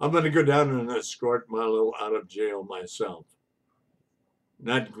 I'm going to go down and escort Milo out of jail myself.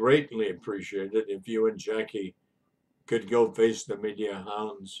 And I'd greatly appreciate it if you and Jackie could go face the media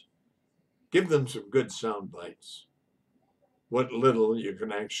hounds. Give them some good sound bites. What little you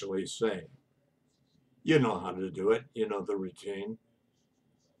can actually say. You know how to do it. You know the routine.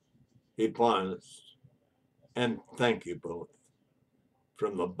 He paused. And thank you both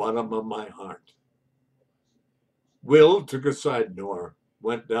from the bottom of my heart. Will took a side door,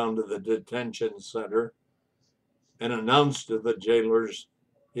 went down to the detention center, and announced to the jailers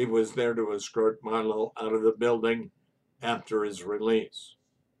he was there to escort Marlowe out of the building after his release.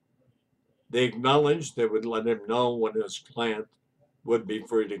 They acknowledged they would let him know when his client would be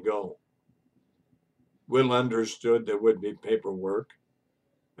free to go. Will understood there would be paperwork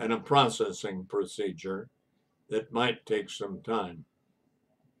and a processing procedure that might take some time.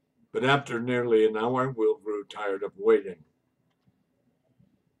 But after nearly an hour, Will grew tired of waiting.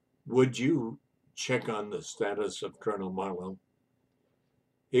 Would you check on the status of Colonel Marlowe?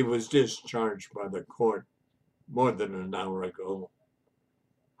 He was discharged by the court more than an hour ago.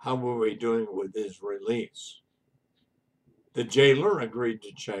 How were we doing with his release? The jailer agreed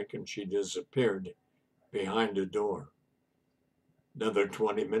to check, and she disappeared behind a door. Another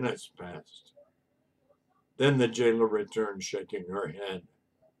 20 minutes passed. Then the jailer returned, shaking her head.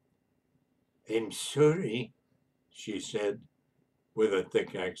 I'm sorry, she said with a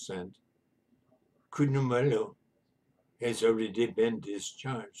thick accent. Colonel Marlowe has already been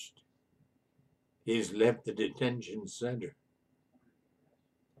discharged. He's left the detention center.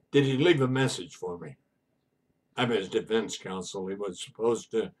 Did he leave a message for me? I'm his defense counsel. He was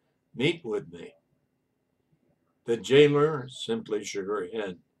supposed to meet with me. The jailer simply shook her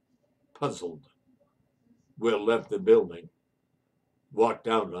head, puzzled. Will left the building, walked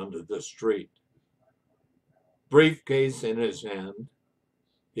out onto the street. Briefcase in his hand,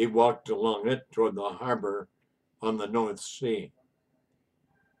 he walked along it toward the harbor on the North Sea.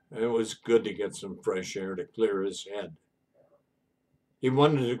 It was good to get some fresh air to clear his head. He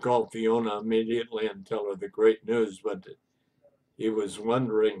wanted to call Fiona immediately and tell her the great news, but he was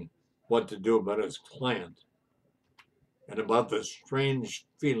wondering what to do about his client and about the strange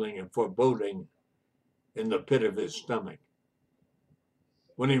feeling of foreboding in the pit of his stomach.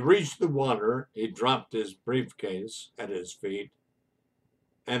 When he reached the water, he dropped his briefcase at his feet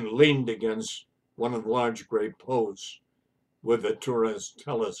and leaned against one of the large gray posts with a tourist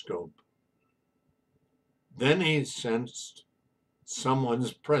telescope. Then he sensed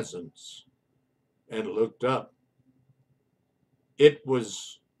someone's presence and looked up. It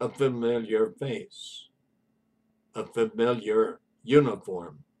was a familiar face, a familiar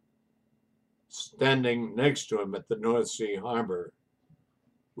uniform. Standing next to him at the North Sea harbor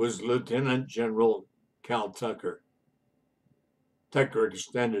was Lieutenant General Cal Tucker. Tucker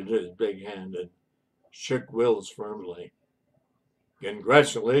extended his big hand and shook Will's firmly.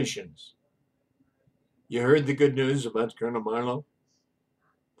 Congratulations. You heard the good news about Colonel Marlowe?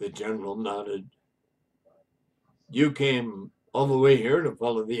 The general nodded. You came all the way here to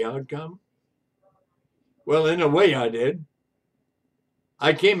follow the outcome? Well, in a way I did.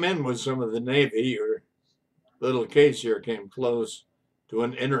 I came in with some of the Navy. Your little case here came close to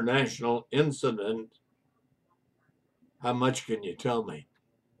an international incident. How much can you tell me?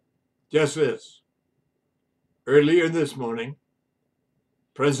 Just this. Earlier this morning,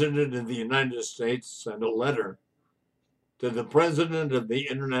 President of the United States sent a letter to the President of the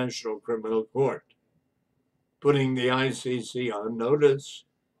International Criminal Court, putting the ICC on notice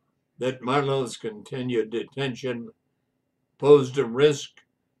that Marlowe's continued detention posed a risk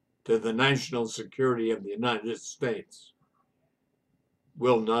to the national security of the United States.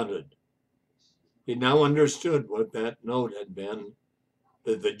 Will nodded. He now understood what that note had been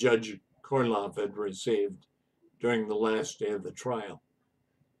that the Judge Korloff had received during the last day of the trial.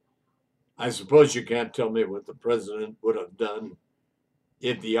 I suppose you can't tell me what the president would have done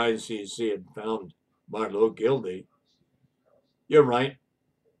if the ICC had found Marlowe guilty. You're right.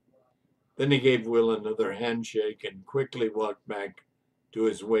 Then he gave Will another handshake and quickly walked back to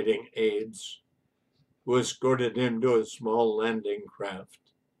his waiting aides, who escorted him to a small landing craft.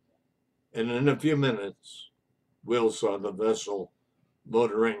 And in a few minutes, Will saw the vessel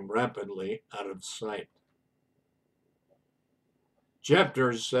motoring rapidly out of sight.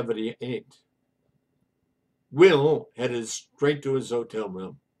 Chapter 78. Will headed straight to his hotel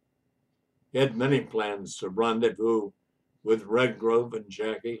room. He had many plans to rendezvous with Redgrove and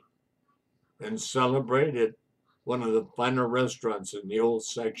Jackie and celebrate at one of the finer restaurants in the old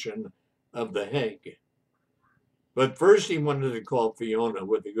section of The Hague. But first he wanted to call Fiona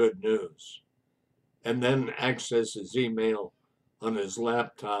with the good news and then access his email on his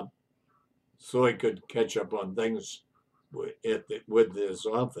laptop so he could catch up on things with his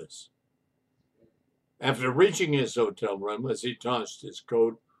office. After reaching his hotel room, as he tossed his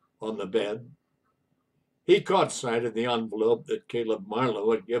coat on the bed, he caught sight of the envelope that Caleb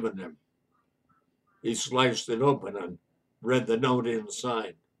Marlowe had given him. He sliced it open and read the note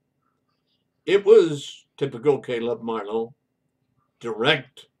inside. It was typical Caleb Marlowe,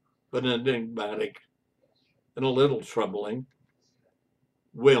 direct but enigmatic and a little troubling.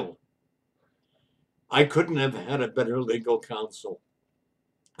 Will, I couldn't have had a better legal counsel.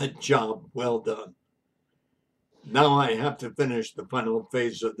 A job well done. Now I have to finish the final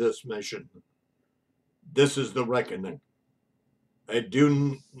phase of this mission. This is the reckoning. I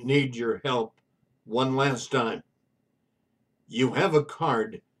do need your help one last time. You have a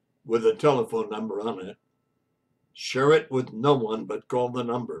card with a telephone number on it. Share it with no one, but call the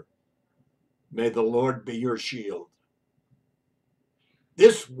number. May the Lord be your shield.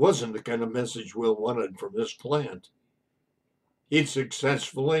 This wasn't the kind of message Will wanted from his client. He'd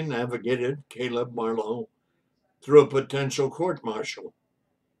successfully navigated Caleb Marlowe through a potential court-martial,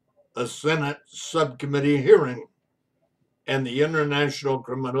 a Senate subcommittee hearing, and the International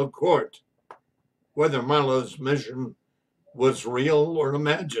Criminal Court. Whether Marlowe's mission was real or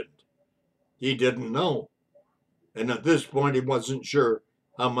imagined, he didn't know. And at this point, he wasn't sure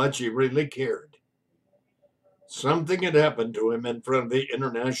how much he really cared. Something had happened to him in front of the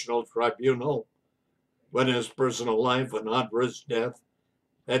International Tribunal when his personal life and Audra's death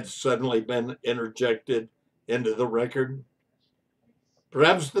had suddenly been interjected into the record.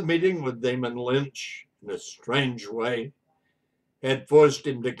 Perhaps the meeting with Damon Lynch, in a strange way, had forced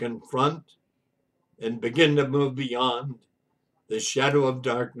him to confront and begin to move beyond the shadow of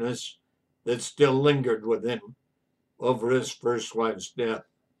darkness that still lingered with him over his first wife's death.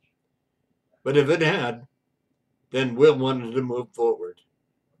 But if it had, then Will wanted to move forward.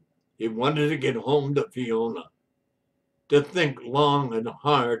 He wanted to get home to Fiona, to think long and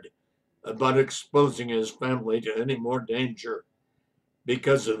hard about exposing his family to any more danger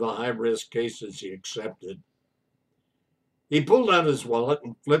because of the high-risk cases he accepted. He pulled out his wallet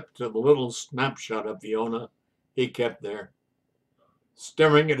and flipped to the little snapshot of Fiona he kept there,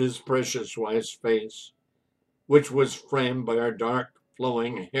 staring at his precious wife's face, which was framed by her dark,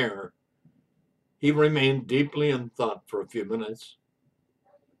 flowing hair. He remained deeply in thought for a few minutes.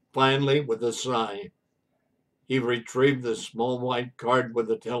 Finally, with a sigh, he retrieved the small white card with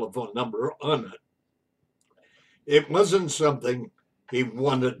a telephone number on it. It wasn't something he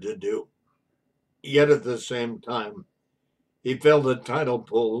wanted to do, yet at the same time, he felt a tidal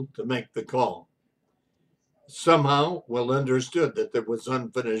pull to make the call. Somehow, Will understood that there was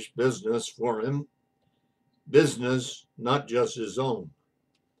unfinished business for him, business not just his own,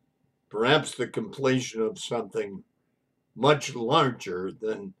 perhaps the completion of something much larger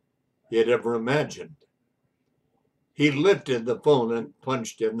than he had ever imagined. He lifted the phone and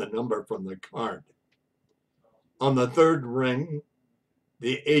punched in the number from the card. On the third ring,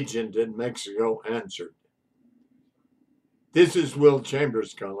 the agent in Mexico answered. "This is Will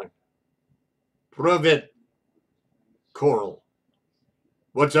Chambers calling." "Prove it." "Coral."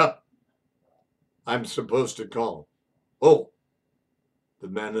 "What's up?" "I'm supposed to call." "Oh," the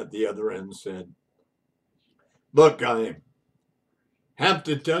man at the other end said. "Look, I have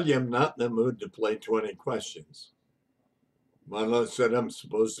to tell you I'm not in the mood to play 20 questions. Marlowe said I'm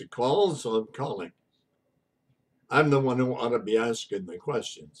supposed to call, so I'm calling. I'm the one who ought to be asking the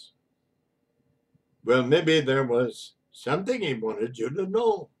questions." "Well, maybe there was something he wanted you to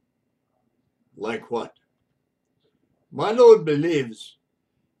know." "Like what?" "Marlowe believes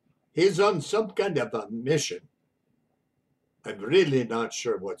he's on some kind of a mission. I'm really not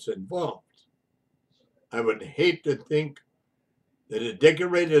sure what's involved. I would hate to think that a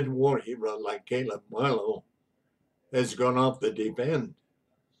decorated war hero like Caleb Marlowe has gone off the deep end.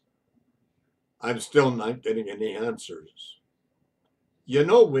 I'm still not getting any answers. You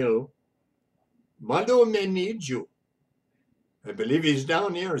know, Will, Marlowe may need you. I believe he's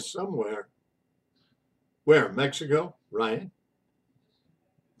down here somewhere." "Where? Mexico?" "Right.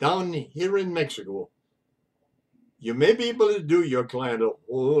 Down here in Mexico. You may be able to do your client a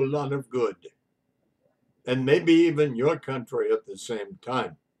whole lot of good, and maybe even your country at the same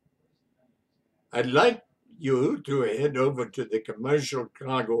time. I'd like you to head over to the commercial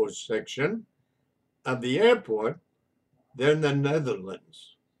cargo section of the airport there in the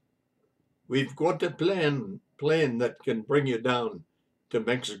Netherlands. We've got a plane that can bring you down to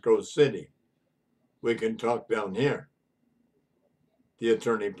Mexico City. We can talk down here." The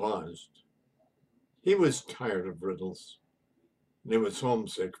attorney paused. He was tired of riddles, and he was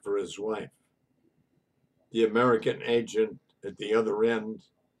homesick for his wife. The American agent at the other end,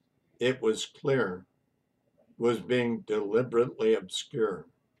 it was clear, was being deliberately obscure.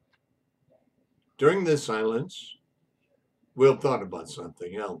 During the silence, Will thought about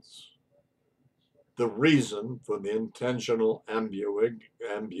something else. The reason for the intentional ambiguity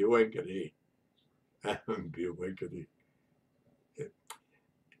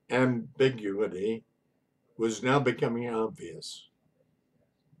was now becoming obvious.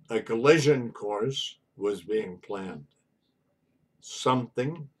 A collision course was being planned.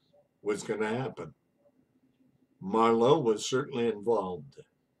 Something was going to happen. Marlowe was certainly involved.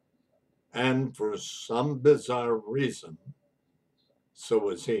 And for some bizarre reason, so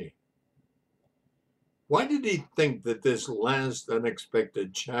was he. Why did he think that this last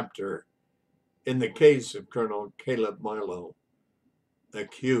unexpected chapter in the case of Colonel Caleb Marlowe,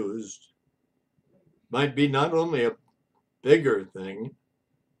 accused, might be not only a bigger thing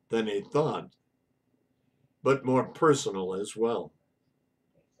than he thought, but more personal as well.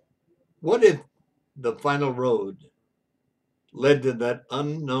 What if the final road led to that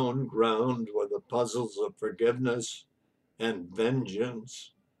unknown ground where the puzzles of forgiveness and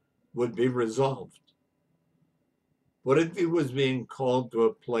vengeance would be resolved? What if he was being called to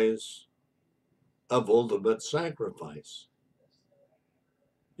a place of ultimate sacrifice?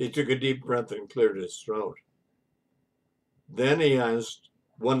 He took a deep breath and cleared his throat. Then he asked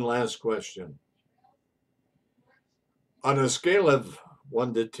one last question. On a scale of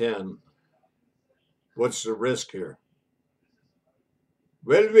 1 to 10, what's the risk here?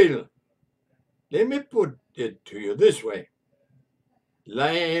 Well, Will, let me put it to you this way.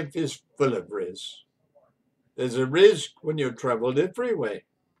 Life is full of risks. There's a risk when you travel the freeway,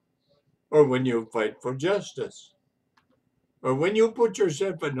 or when you fight for justice, or when you put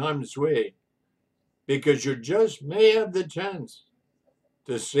yourself in harm's way because you just may have the chance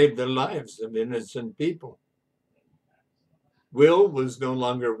to save the lives of innocent people. Will was no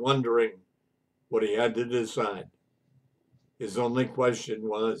longer wondering what he had to decide. His only question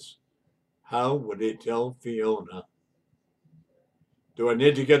was, how would he tell Fiona? Do I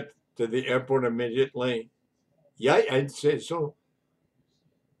need to get to the airport immediately? Yeah, I'd say so.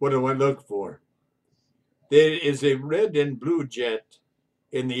 What do I look for? There is a red and blue jet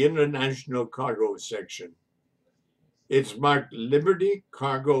in the international cargo section. It's marked Liberty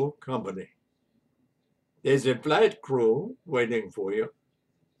Cargo Company. There's a flight crew waiting for you.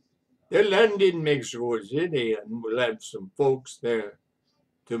 They'll land in Mexico City and we'll have some folks there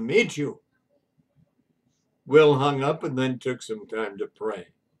to meet you. Will hung up and then took some time to pray.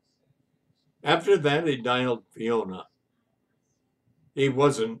 After that, he dialed Fiona. He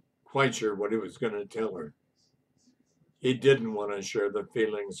wasn't quite sure what he was going to tell her. He didn't want to share the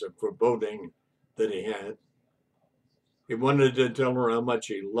feelings of foreboding that he had. He wanted to tell her how much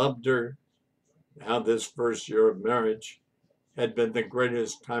he loved her, how this first year of marriage had been the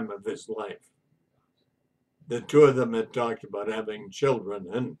greatest time of his life. The two of them had talked about having children,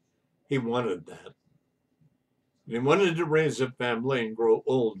 and he wanted that. He wanted to raise a family and grow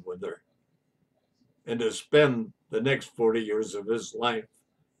old with her, and to spend the next 40 years of his life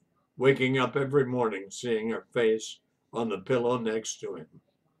waking up every morning seeing her face on the pillow next to him.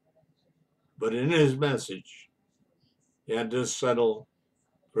 But in his message, he had to settle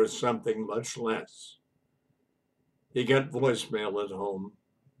for something much less. He got voicemail at home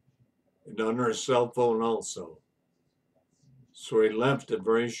and on her cell phone also. So he left a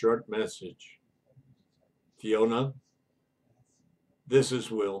very short message. Fiona, this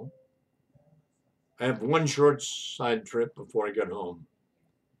is Will. I have one short side trip before I get home.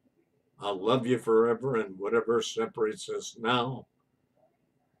 I'll love you forever, and whatever separates us now,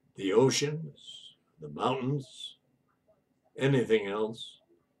 the oceans, the mountains, anything else,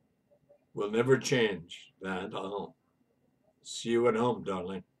 will never change that. I'll see you at home,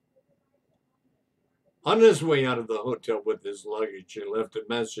 darling. On his way out of the hotel with his luggage, he left a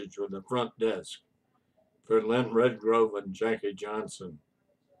message with the front desk for Len Redgrove and Jackie Johnson,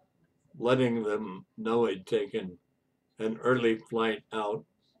 letting them know he'd taken an early flight out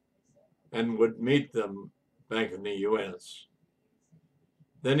and would meet them back in the U.S.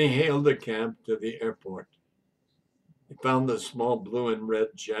 Then he hailed a cab to the airport. He found the small blue and red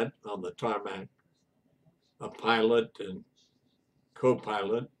jet on the tarmac. A pilot and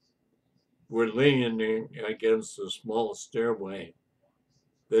co-pilot were leaning against the small stairway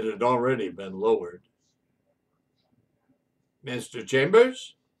that had already been lowered. Mr.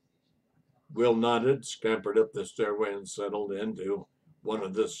 Chambers? Will nodded, scampered up the stairway, and settled into one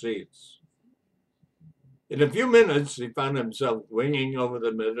of the seats. In a few minutes, he found himself winging over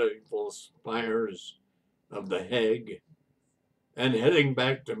the medieval spires of the Hague and heading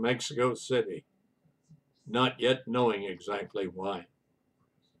back to Mexico City, not yet knowing exactly why.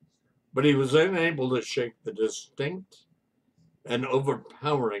 But he was unable to shake the distinct and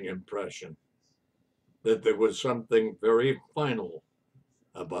overpowering impression that there was something very final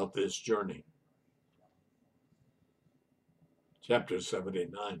about this journey. Chapter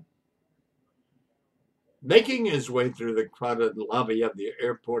 79. Making his way through the crowded lobby of the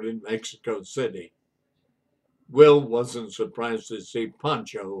airport in Mexico City, Will wasn't surprised to see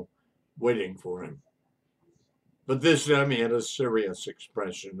Pancho waiting for him. But this time he had a serious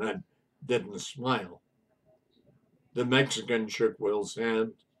expression and didn't smile. The Mexican shook Will's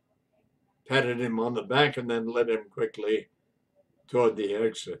hand, patted him on the back, and then led him quickly toward the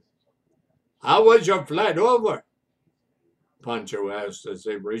exit. How was your flight over? Pancho asked as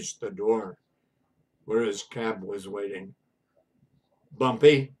they reached the door where his cab was waiting.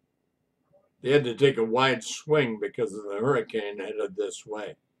 Bumpy. They had to take a wide swing because of the hurricane headed this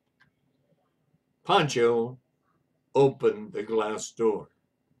way. Pancho opened the glass door,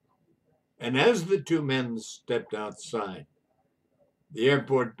 and as the two men stepped outside the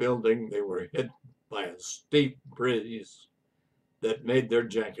airport building, they were hit by a steep breeze that made their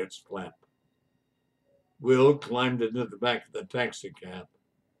jackets flap. Will climbed into the back of the taxicab,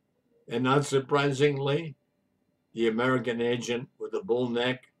 and not surprisingly, the American agent with the bull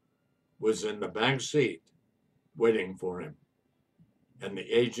neck was in the back seat waiting for him. And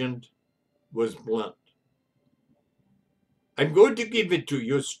the agent was blunt. I'm going to give it to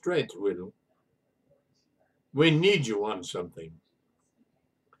you straight, Will. We need you on something.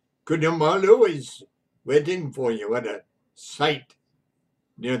 Colonel Marlowe is waiting for you at a site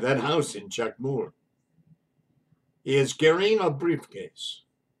near that house in Chuckmoor. He is carrying a briefcase.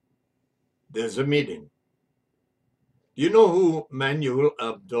 There's a meeting. Do you know who Manuel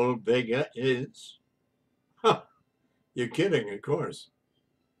Abdul Vega is? Huh, you're kidding, of course.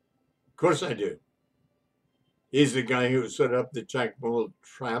 Of course I do. He's the guy who set up the Chuckmoor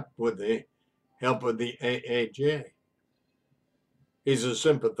trap with the help of the AAJ. He's a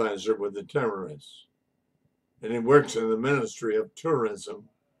sympathizer with the terrorists, and he works in the Ministry of Tourism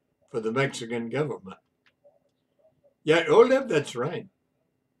for the Mexican government. Yeah, Olaf, that's right.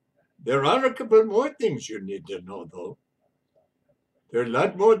 There are a couple more things you need to know, though. There are a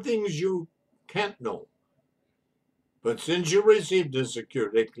lot more things you can't know. But since you received a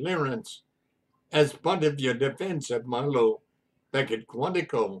security clearance as part of your defense of Marlowe back at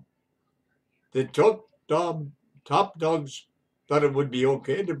Quantico, the top dogs thought it would be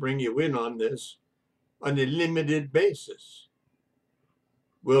okay to bring you in on this on a limited basis.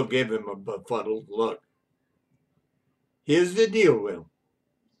 Will gave him a befuddled look. Here's the deal, Will.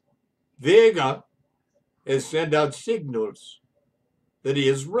 Vega has sent out signals that he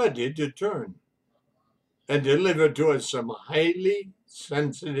is ready to turn and deliver to us some highly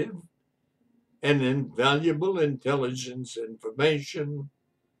sensitive and invaluable intelligence information,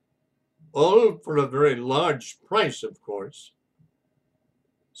 all for a very large price, of course.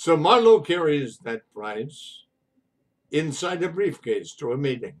 So Marlowe carries that price inside a briefcase to a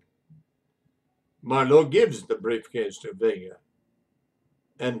meeting. Marlowe gives the briefcase to Vega,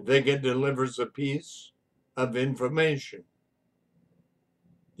 and Vega delivers a piece of information.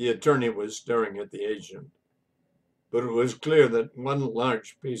 The attorney was staring at the agent, but it was clear that one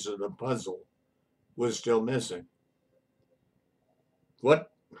large piece of the puzzle was still missing.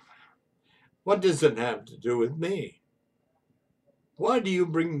 What does it have to do with me? Why do you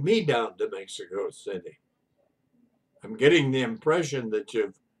bring me down to Mexico City? I'm getting the impression that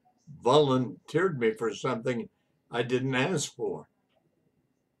you've volunteered me for something I didn't ask for.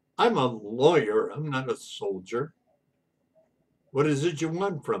 I'm a lawyer. I'm not a soldier. What is it you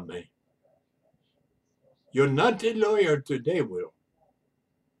want from me? You're not a lawyer today, Will.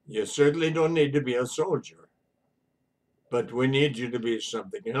 You certainly don't need to be a soldier. But we need you to be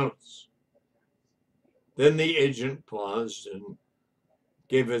something else. Then the agent paused and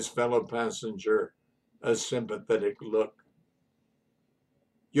gave his fellow passenger a sympathetic look.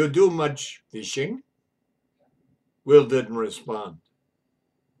 You do much fishing? Will didn't respond.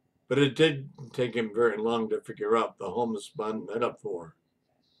 But it didn't take him very long to figure out the homespun metaphor.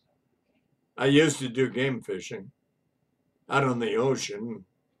 I used to do game fishing out on the ocean,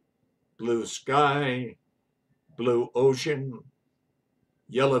 blue sky, blue ocean,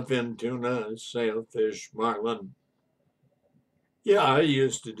 yellowfin tuna, sailfish, marlin. Yeah, I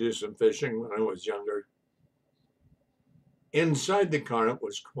used to do some fishing when I was younger. Inside the car, it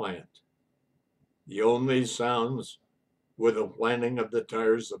was quiet. The only sounds were the whining of the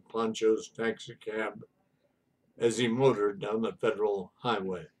tires of Pancho's taxicab as he motored down the federal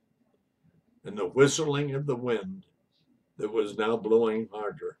highway, and the whistling of the wind that was now blowing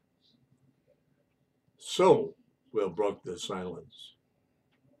harder. So, Will broke the silence.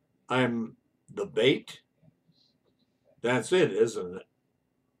 I'm the bait? That's it, isn't it?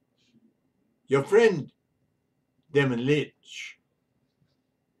 Your friend, Demilich,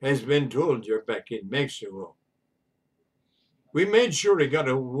 has been told you're back in Mexico. We made sure he got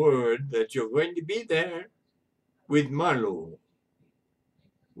a word that you're going to be there with Marlowe.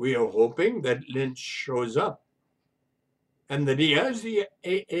 We are hoping that Lynch shows up and that he has the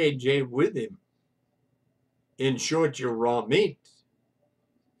AAJ with him. In short, you're raw meat,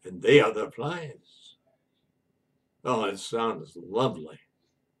 and they are the flies. Oh, it sounds lovely,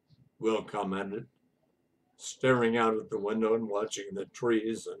 Will commented, staring out at the window and watching the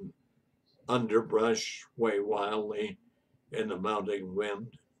trees and underbrush sway wildly in the mounting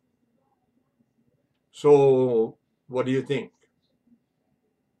wind. So, what do you think?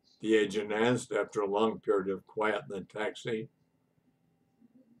 The agent asked after a long period of quiet in the taxi.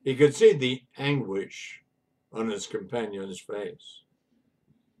 He could see the anguish on his companion's face.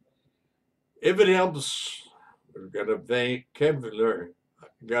 If it helps, we've got a Kevlar.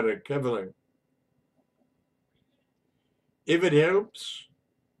 Got a Kevlar. If it helps,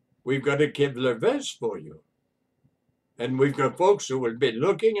 we've got a Kevlar vest for you. And we've got folks who will be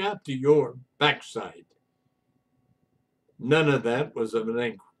looking after your backside. None of that was of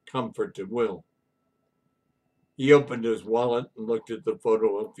any comfort to Will. He opened his wallet and looked at the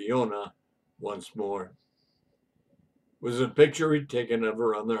photo of Fiona once more. It was a picture he'd taken of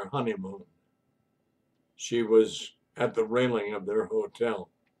her on their honeymoon. She was at the railing of their hotel.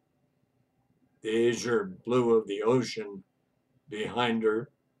 The azure blue of the ocean behind her.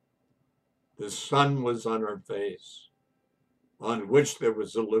 The sun was on her face, on which there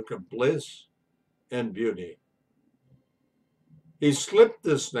was a look of bliss and beauty. He slipped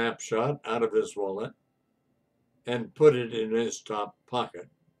the snapshot out of his wallet and put it in his top pocket,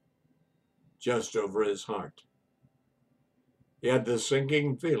 just over his heart. He had the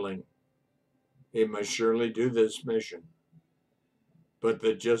sinking feeling he must surely do this mission, but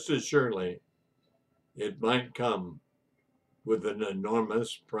that just as surely it might come with an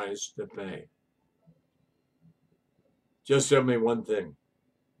enormous price to pay. Just tell me one thing.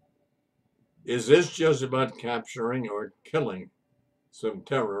 Is this just about capturing or killing some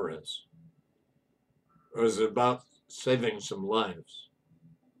terrorists? Or is it about saving some lives?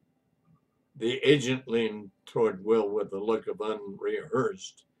 The agent leaned toward Will with a look of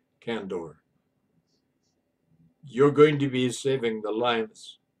unrehearsed candor. You're going to be saving the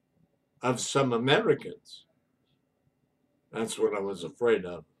lives of some Americans. That's what I was afraid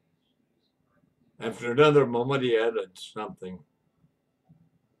of. After another moment, he added something.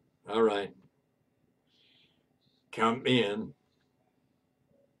 All right. Count me in.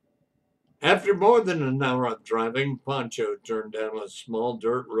 After more than an hour of driving, Pancho turned down a small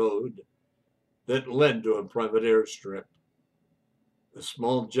dirt road that led to a private airstrip. The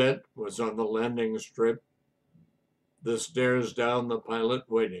small jet was on the landing strip, the stairs down, the pilot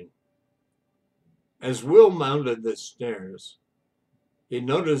waiting. As Will mounted the stairs, he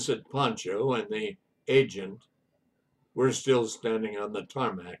noticed that Pancho and the agent were still standing on the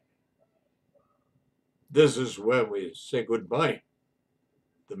tarmac. This is where we say goodbye,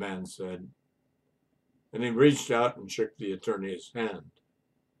 the man said, and he reached out and shook the attorney's hand.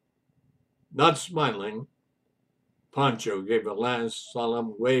 Not smiling, Pancho gave a last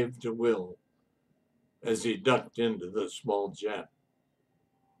solemn wave to Will as he ducked into the small jet.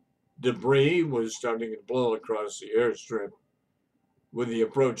 Debris was starting to blow across the airstrip with the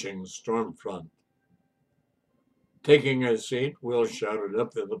approaching storm front. Taking a seat, Will shouted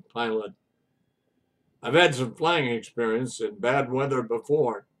up to the pilot, I've had some flying experience in bad weather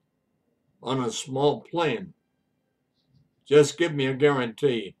before, on a small plane. Just give me a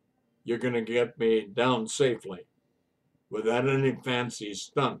guarantee you're going to get me down safely, without any fancy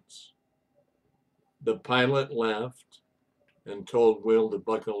stunts. The pilot laughed and told Will to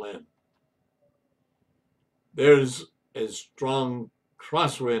buckle in. There's a strong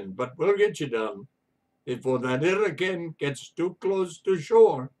crosswind, but we'll get you down before that hurricane gets too close to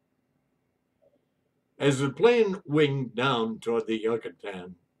shore. As the plane winged down toward the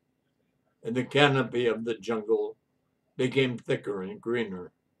Yucatan, and the canopy of the jungle became thicker and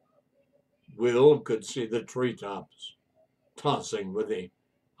greener, Will could see the treetops tossing with a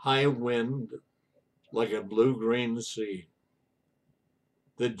high wind like a blue-green sea.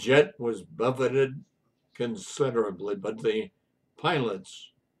 The jet was buffeted considerably, but the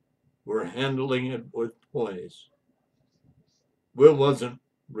pilots were handling it with poise. Will wasn't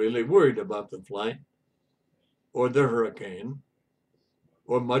really worried about the flight or the hurricane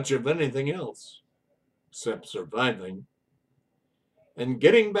or much of anything else except surviving and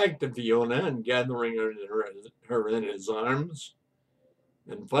getting back to Fiona and gathering her in his arms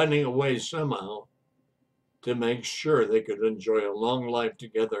and finding a way somehow to make sure they could enjoy a long life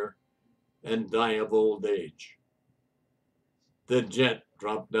together and die of old age. The jet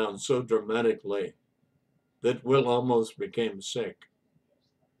dropped down so dramatically that Will almost became sick.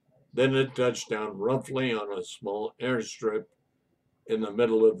 Then it touched down roughly on a small airstrip in the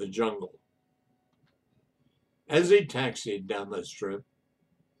middle of the jungle. As he taxied down the strip,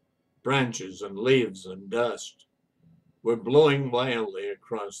 branches and leaves and dust were blowing wildly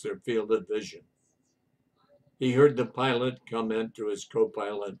across their field of vision. He heard the pilot comment to his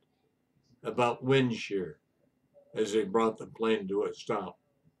co-pilot about wind shear as he brought the plane to a stop.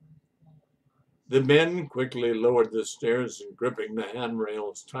 The men quickly lowered the stairs and, gripping the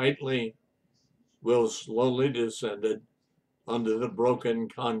handrails tightly, Will slowly descended onto the broken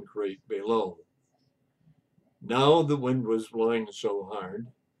concrete below. Now the wind was blowing so hard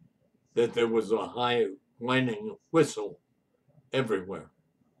that there was a high whining whistle everywhere.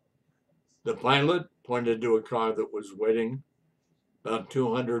 The pilot pointed to a car that was waiting about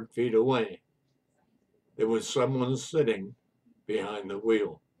 200 feet away. There was someone sitting behind the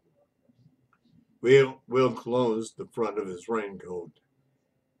wheel. Will closed the front of his raincoat,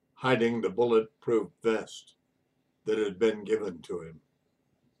 hiding the bulletproof vest that had been given to him.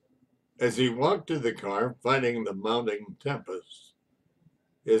 As he walked to the car, fighting the mounting tempest,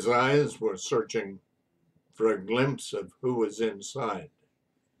 his eyes were searching for a glimpse of who was inside.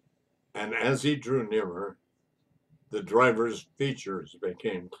 And as he drew nearer, the driver's features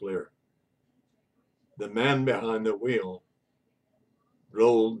became clear. The man behind the wheel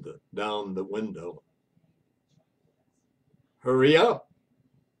rolled down the window. "Hurry up,"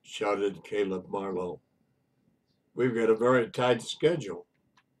 shouted Caleb Marlowe. "We've got a very tight schedule."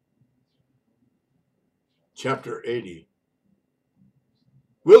 Chapter 80.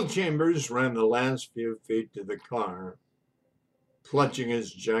 Will Chambers ran the last few feet to the car, clutching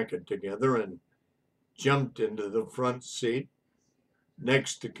his jacket together, and jumped into the front seat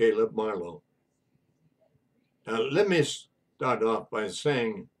next to Caleb Marlowe. Now, let me start off by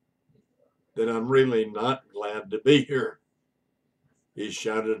saying that I'm really not glad to be here, he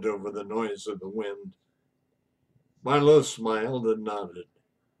shouted over the noise of the wind. Marlowe smiled and nodded.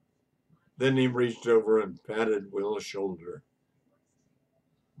 Then he reached over and patted Will's shoulder.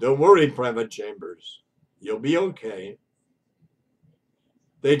 "Don't worry, Private Chambers. You'll be okay."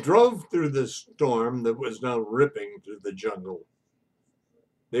 They drove through the storm that was now ripping through the jungle.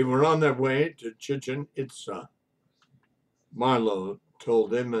 They were on their way to Chichen Itza. Marlowe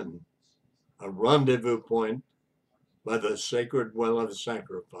told him, in a rendezvous point by the sacred well of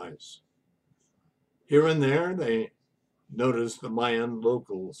sacrifice. Here and there, they noticed the Mayan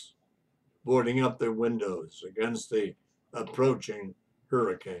locals boarding up their windows against the approaching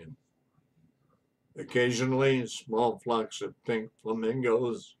hurricane. Occasionally, small flocks of pink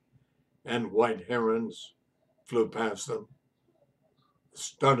flamingos and white herons flew past them, a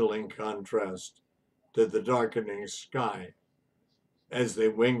startling contrast to the darkening sky as they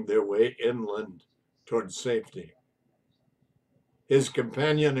winged their way inland toward safety. His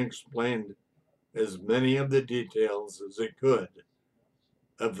companion explained as many of the details as he could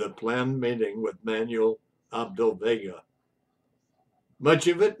of the planned meeting with Manuel Abdul Vega. Much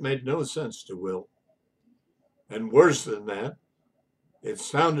of it made no sense to Will. And worse than that, it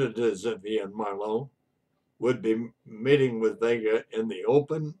sounded as if he and Marlowe would be meeting with Vega in the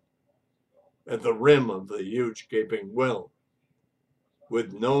open at the rim of the huge gaping well,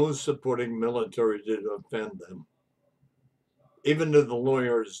 with no supporting military to defend them. Even to the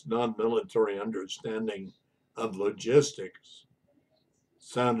lawyer's non-military understanding of logistics,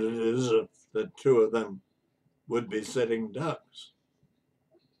 sounded as if the two of them would be sitting ducks.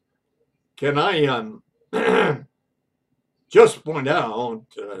 Can I just point out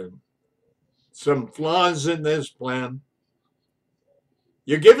some flaws in this plan?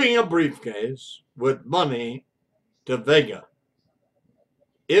 You're giving a briefcase with money to Vega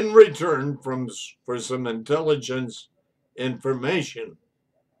in return for some intelligence information.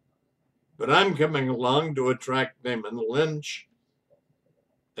 But I'm coming along to attract Damon Lynch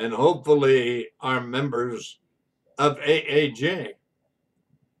and hopefully our members of AAJ.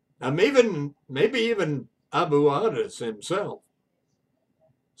 Maybe even Abu Addis himself.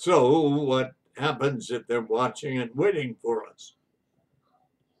 So what happens if they're watching and waiting for us?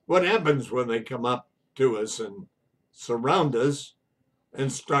 What happens when they come up to us and surround us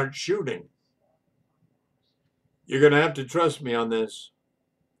and start shooting? You're going to have to trust me on this.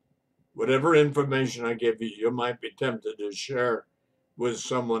 Whatever information I give you, you might be tempted to share with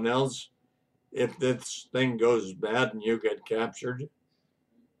someone else if this thing goes bad and you get captured.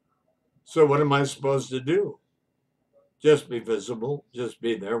 So what am I supposed to do? Just be visible, just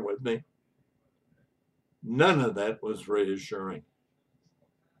be there with me. None of that was reassuring.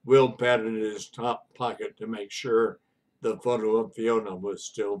 Will patted his top pocket to make sure the photo of Fiona was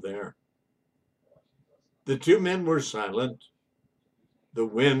still there. The two men were silent. The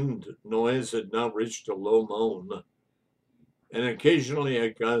wind noise had now reached a low moan, and occasionally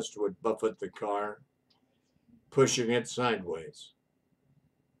a gust would buffet the car, pushing it sideways.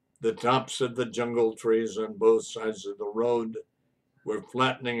 The tops of the jungle trees on both sides of the road were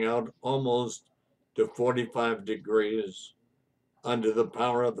flattening out almost to 45 degrees under the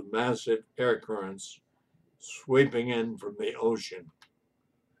power of the massive air currents sweeping in from the ocean.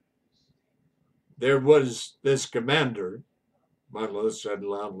 There was this commander, Marlowe said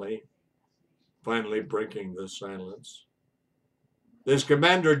loudly, finally breaking the silence. This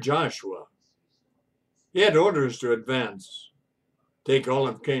Commander Joshua. He had orders to advance, take all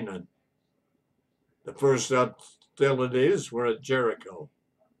of Canaan. The first hostilities were at Jericho.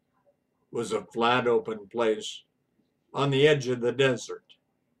 It was a flat, open place on the edge of the desert,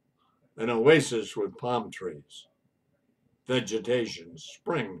 an oasis with palm trees, vegetation,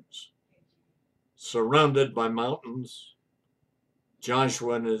 springs, surrounded by mountains.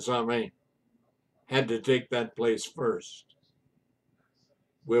 Joshua and his army had to take that place first.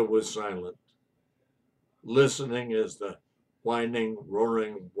 Will was silent, listening as the whining,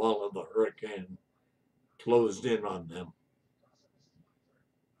 roaring wall of the hurricane closed in on them.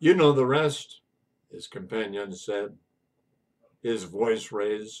 You know the rest, his companion said, his voice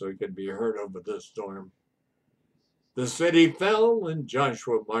raised so he could be heard over the storm. The city fell, and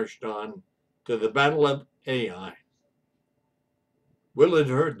Joshua marched on to the battle of Ai. Will had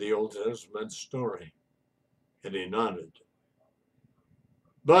heard the Old Testament story, and he nodded.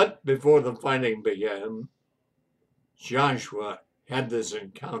 But before the fighting began, Joshua had this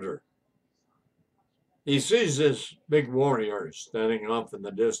encounter. He sees this big warrior standing off in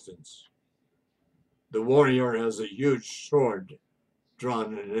the distance. The warrior has a huge sword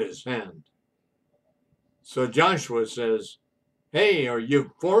drawn in his hand. So Joshua says, "Hey, are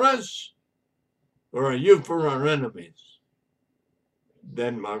you for us, or are you for our enemies?"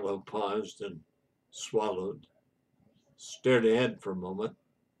 Then Marlowe paused and swallowed, stared ahead for a moment.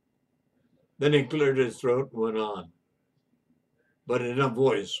 Then he cleared his throat and went on, but in a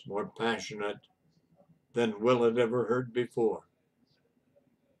voice more passionate than Will had ever heard before.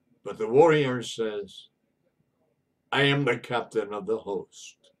 But the warrior says, "I am the captain of the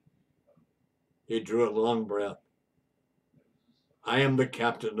host." He drew a long breath. "I am the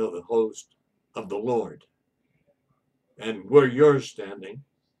captain of the host of the Lord, and where you're standing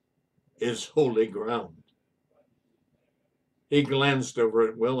is holy ground." He glanced over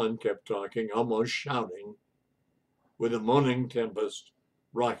at Will and kept talking, almost shouting, with a moaning tempest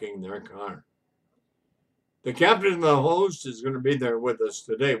rocking their car. "The captain of the host is going to be there with us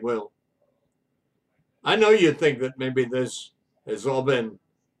today, Will. I know you think that maybe this has all been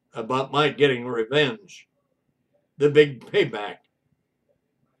about my getting revenge, the big payback.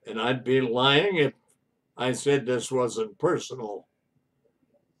 And I'd be lying if I said this wasn't personal.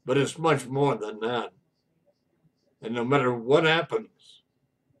 But it's much more than that. And no matter what happens,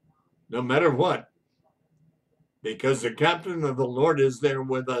 no matter what, because the captain of the Lord is there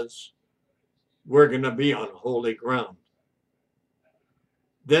with us, we're going to be on holy ground."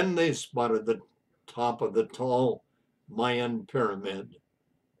 Then they spotted the top of the tall Mayan pyramid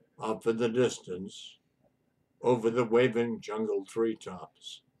off in the distance over the waving jungle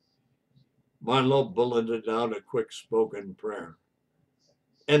treetops. Marlowe bulleted out a quick spoken prayer,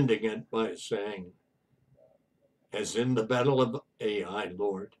 ending it by saying, "As in the battle of Ai,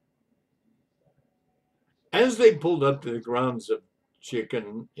 Lord." As they pulled up to the grounds of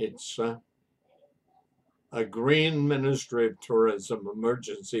Chichen Itza, a green Ministry of Tourism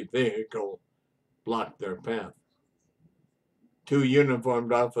emergency vehicle blocked their path. Two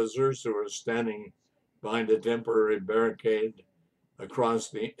uniformed officers who were standing behind a temporary barricade across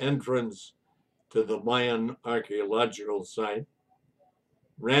the entrance to the Mayan archaeological site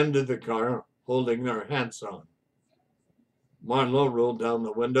ran to the car holding their hats on. Marlowe rolled down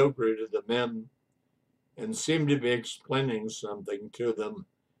the window, greeted the men, and seemed to be explaining something to them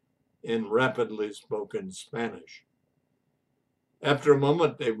in rapidly spoken Spanish. After a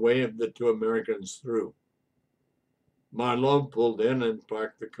moment, they waved the two Americans through. Marlowe pulled in and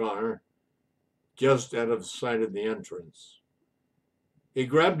parked the car just out of sight of the entrance. He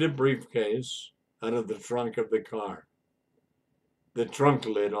grabbed a briefcase out of the trunk of the car, the trunk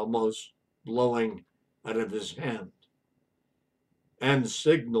lid almost blowing out of his hand, and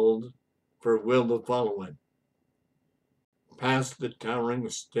signaled for Will to follow him. Past the towering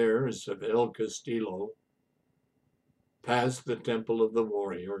stairs of El Castillo, past the Temple of the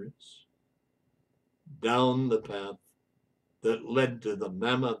Warriors, down the path that led to the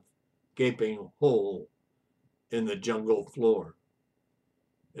mammoth gaping hole in the jungle floor,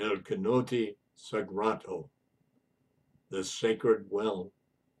 El Canoti Sagrato, the sacred well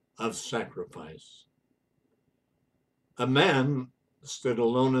of sacrifice. A man stood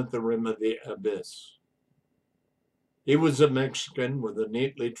alone at the rim of the abyss. He was a Mexican with a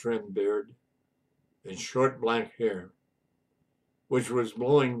neatly trimmed beard and short black hair, which was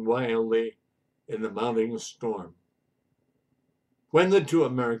blowing wildly in the mounting storm. When the two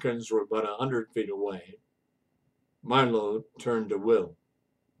Americans were about 100 feet away, Marlowe turned to Will.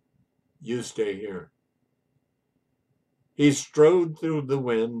 "You stay here." He strode through the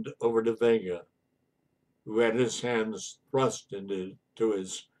wind over to Vega, who had his hands thrust into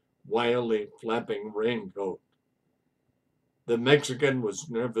his wildly flapping raincoat. The Mexican was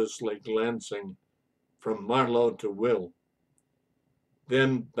nervously glancing from Marlowe to Will,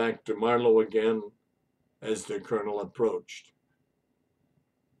 then back to Marlowe again as the colonel approached.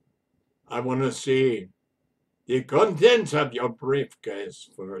 I want to see the contents of your briefcase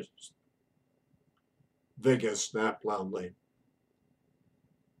first. Vega snapped loudly.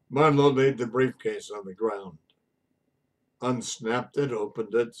 Marlowe laid the briefcase on the ground, unsnapped it,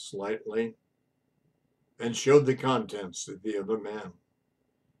 opened it slightly, and showed the contents to the other man,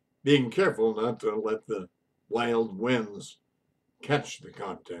 being careful not to let the wild winds catch the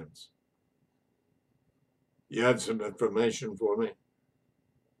contents. You have some information for me?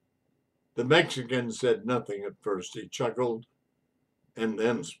 The Mexican said nothing at first. He chuckled and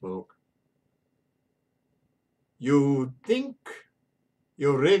then spoke. You think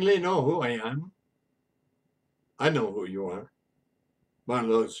you really know who I am? I know who you are,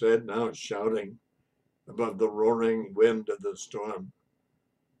 Marlowe said, now shouting above the roaring wind of the storm.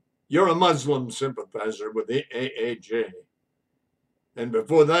 You're a Muslim sympathizer with the AAJ. And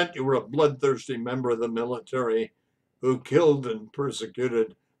before that, you were a bloodthirsty member of the military who killed and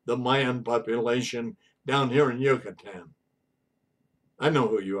persecuted the Mayan population down here in Yucatan. I know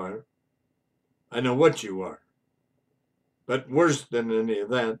who you are. I know what you are. But worse than any of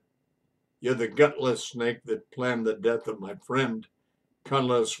that, you're the gutless snake that planned the death of my friend,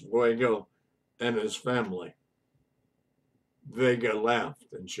 Carlos Fuego, and his family. Vega laughed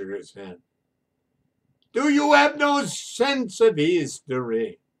and shook his head. Do you have no sense of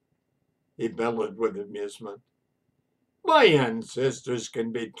history? He bellowed with amusement. My ancestors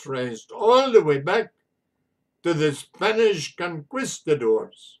can be traced all the way back to the Spanish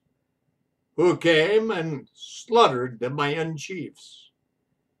conquistadors who came and slaughtered the Mayan chiefs.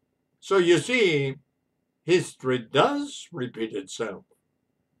 So you see, history does repeat itself.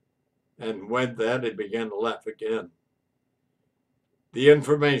 And with that, he began to laugh again. The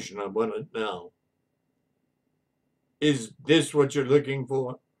information I wanted now. Is this what you're looking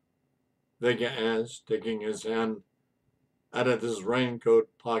for? Vega asked, taking his hand out of his raincoat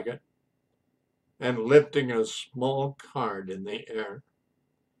pocket and lifting a small card in the air,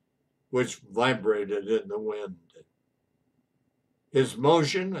 which vibrated in the wind. His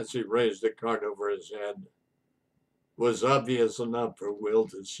motion, as he raised the card over his head, was obvious enough for Will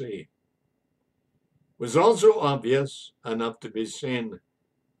to see. Was also obvious enough to be seen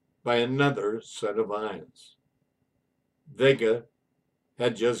by another set of eyes. Vega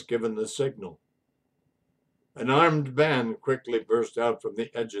had just given the signal. An armed band quickly burst out from the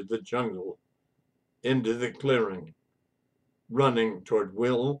edge of the jungle into the clearing, running toward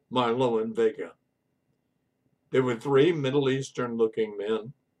Will, Marlowe, and Vega. There were 3 Middle Eastern-looking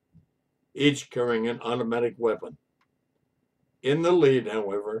men, each carrying an automatic weapon. In the lead,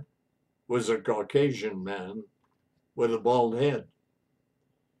 however, was a Caucasian man with a bald head.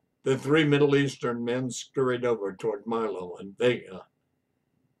 The 3 Middle Eastern men scurried over toward Marlowe and Vega,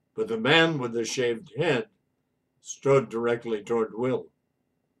 but the man with the shaved head strode directly toward Will.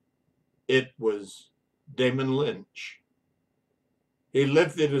 It was Damon Lynch. He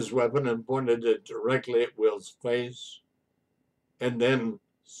lifted his weapon and pointed it directly at Will's face, and then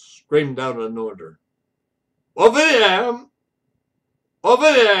screamed out an order. Over there! Over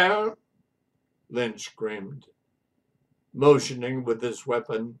there! Lynch screamed, motioning with his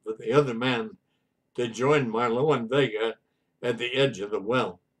weapon for the other man to join Marlowe and Vega at the edge of the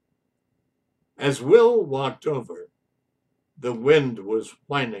well. As Will walked over, the wind was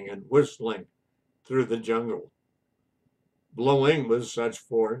whining and whistling through the jungle, blowing with such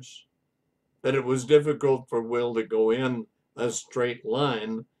force that it was difficult for Will to go in a straight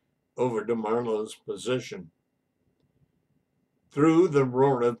line over to Marlowe's position. Through the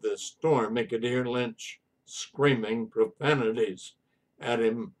roar of the storm, he could hear Lynch screaming profanities at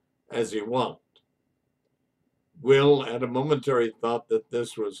him as he walked. Will had a momentary thought that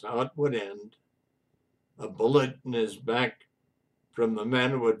this was how it would end, a bullet in his back from the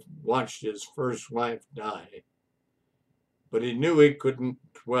man who had watched his first wife die. But he knew he couldn't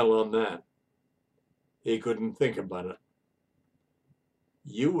dwell on that. He couldn't think about it.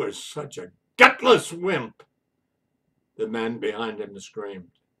 You were such a gutless wimp, the man behind him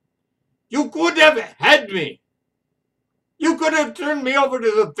screamed. You could have had me. You could have turned me over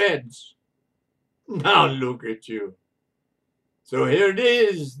to the feds. Now look at you. So here it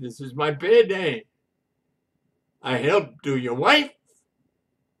is. This is my payday. I helped do your wife.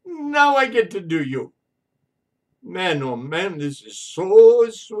 Now I get to do you. Man, oh man, this is so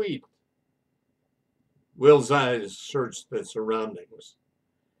sweet. Will's eyes searched the surroundings.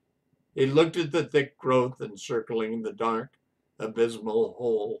 He looked at the thick growth encircling the dark, abysmal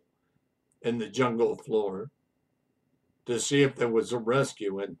hole in the jungle floor to see if there was a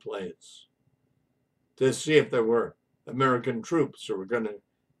rescue in place, to see if there were American troops who were going to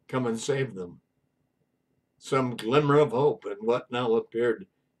come and save them. Some glimmer of hope in what now appeared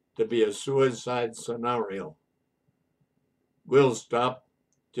to be a suicide scenario. Will stopped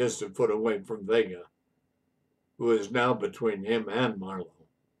just a foot away from Vega, who was now between him and Marlowe.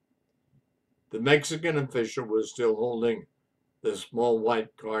 The Mexican official was still holding the small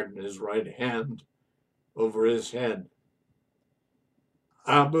white card in his right hand over his head.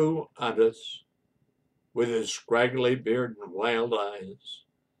 Abu Adas, with his scraggly beard and wild eyes,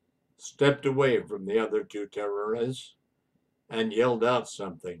 stepped away from the other two terrorists and yelled out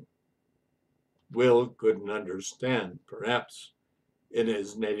something. Will couldn't understand, perhaps in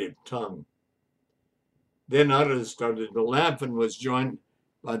his native tongue. Then Adas started to laugh and was joined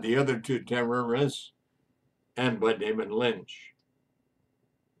by the other two terrorists and by Damon Lynch.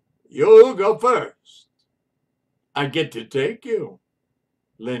 You go first. I get to take you,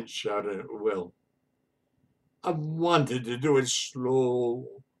 Lynch shouted at Will. I wanted to do it slow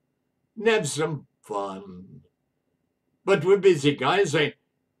and have some fun. But we're busy, guys. I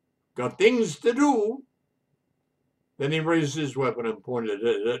got things to do. Then he raised his weapon and pointed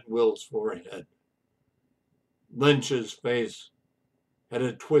it at Will's forehead. Lynch's face had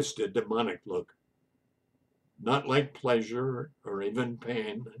a twisted, demonic look. Not like pleasure or even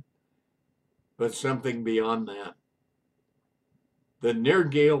pain, but something beyond that. The near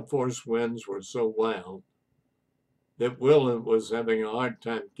gale force winds were so wild that Will was having a hard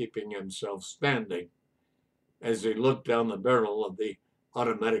time keeping himself standing as he looked down the barrel of the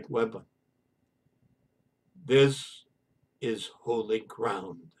automatic weapon. This is holy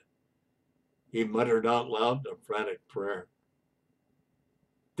ground, he muttered out loud a frantic prayer.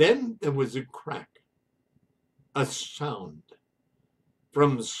 Then there was a crack, a sound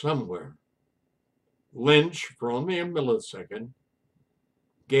from somewhere. Lynch, for only a millisecond,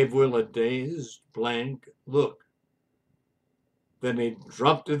 gave Will a dazed, blank look. Then he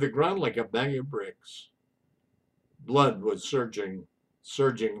dropped to the ground like a bag of bricks. Blood was surging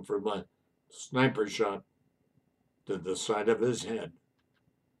from a sniper shot to the side of his head.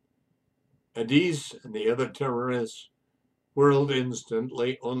 Adis and the other terrorists whirled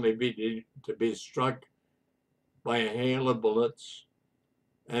instantly, only to be struck by a hail of bullets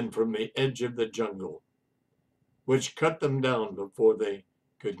and from the edge of the jungle, which cut them down before they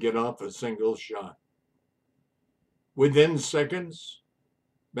could get off a single shot. Within seconds,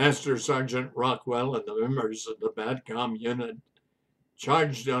 Master Sergeant Rockwell and the members of the BATCOM unit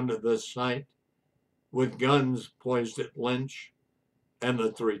charged onto the site with guns poised at Lynch and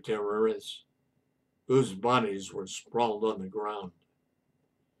the three terrorists, whose bodies were sprawled on the ground.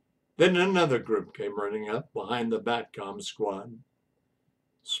 Then another group came running up behind the BATCOM squad,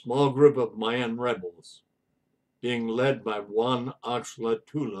 small group of Mayan rebels, being led by one Oxla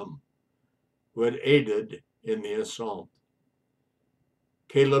Tulam, who had aided in the assault.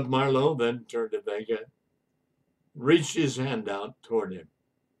 Caleb Marlowe then turned to Vega, reached his hand out toward him.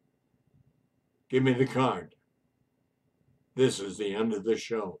 Give me the card. This is the end of the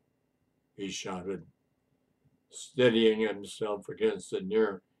show, he shouted, steadying himself against the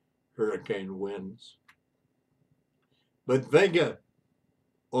near hurricane winds. But Vega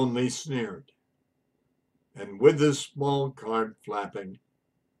only sneered, and with the small card flapping,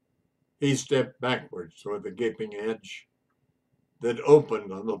 he stepped backwards toward the gaping edge that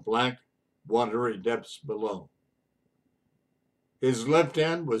opened on the black, watery depths below. His left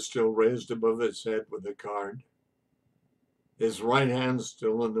hand was still raised above his head with the card, his right hand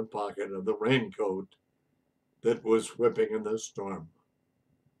still in the pocket of the raincoat that was whipping in the storm.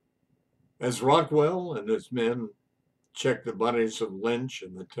 As Rockwell and his men checked the bodies of Lynch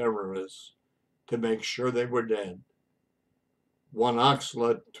and the terrorists to make sure they were dead, one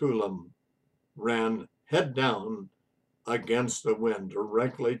Oxla Tulam ran head down against the wind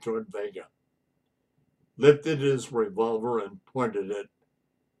directly toward Vega, lifted his revolver and pointed it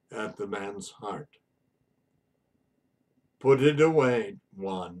at the man's heart. Put it away,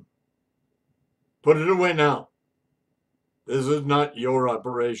 Juan. Put it away now. This is not your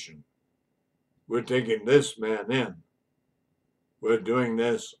operation. We're taking this man in. We're doing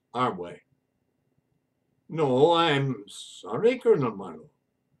this our way. No, I'm sorry, Colonel Marlowe,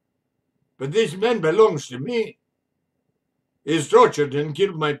 but this man belongs to me. He's tortured and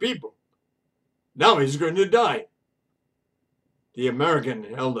killed my people. Now he's going to die. The American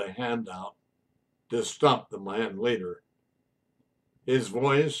held a hand out to stop the Mayan leader. His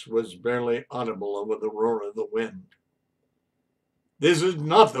voice was barely audible over the roar of the wind. This is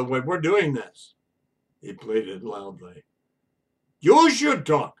not the way we're doing this, he pleaded loudly. You should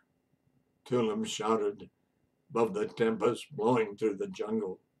talk, Tulam shouted above the tempest blowing through the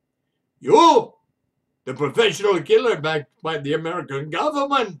jungle. You! The professional killer backed by the American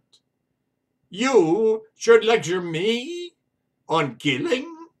government. You should lecture me on killing?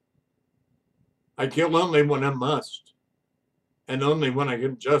 I kill only when I must, and only when I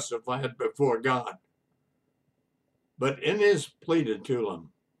can justify it before God. But in his plea to Tulum,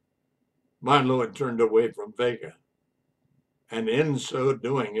 Marlowe had turned away from Vega, and in so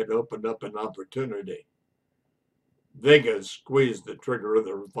doing, it opened up an opportunity. Vega squeezed the trigger of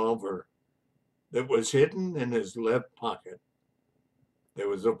the revolver that was hidden in his left pocket. There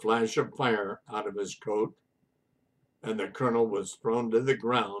was a flash of fire out of his coat, and the colonel was thrown to the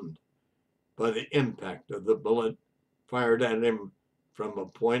ground by the impact of the bullet fired at him from a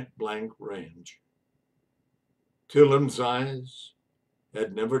point-blank range. Tulum's eyes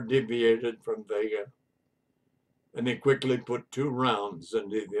had never deviated from Vega, and he quickly put 2 rounds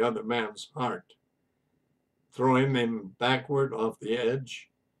into the other man's heart, throwing him backward off the edge,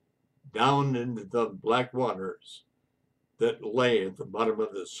 down into the black waters that lay at the bottom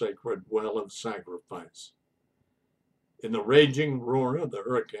of the sacred well of sacrifice. In the raging roar of the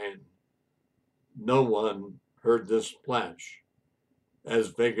hurricane, no one heard the splash as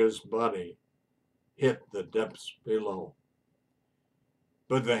Vega's body hit the depths below.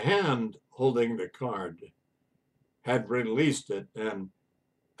 But the hand holding the card had released it, and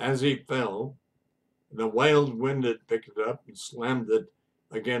as he fell, the wild wind had picked it up and slammed it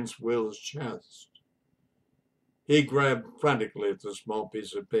against Will's chest. He grabbed frantically at the small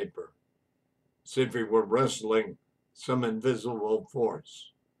piece of paper, as if he were wrestling some invisible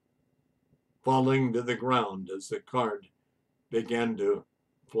force, falling to the ground as the card began to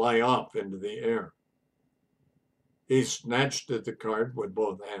fly off into the air. He snatched at the card with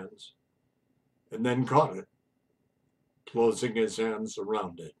both hands and then caught it, closing his hands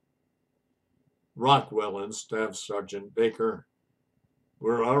around it. Rockwell and Staff Sergeant Baker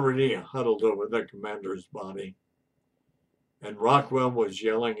were already huddled over the commander's body, and Rockwell was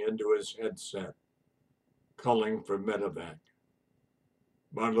yelling into his headset, calling for medevac.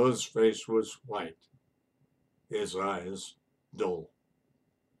 Marlowe's face was white, his eyes dull.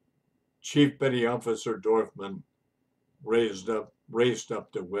 Chief Petty Officer Dorfman raced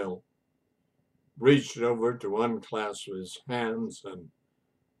up to Will, reached over to unclasp his hands and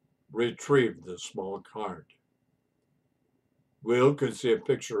retrieved the small card. Will could see a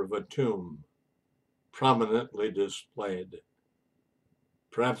picture of a tomb prominently displayed,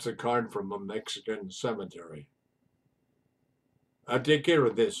 perhaps a card from a Mexican cemetery. "I'll take care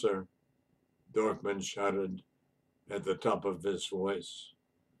of this, sir," Dorfman shouted at the top of his voice,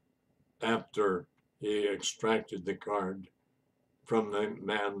 after he extracted the card from the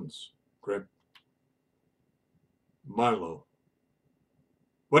man's grip. Marlowe.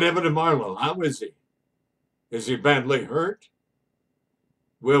 "What happened to Marlowe? How is he? Is he badly hurt?"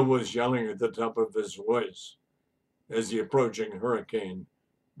 Will was yelling at the top of his voice as the approaching hurricane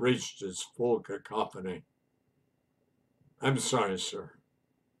reached its full cacophony. "I'm sorry, sir.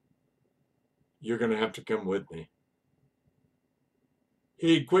 You're going to have to come with me."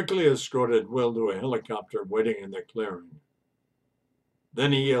 He quickly escorted Will to a helicopter waiting in the clearing.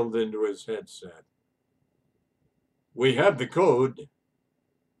 Then he yelled into his headset, "We have the code,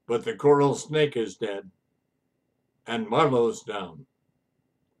 but the coral snake is dead, and Marlowe's down."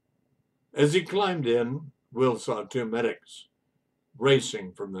 As he climbed in, Will saw 2 medics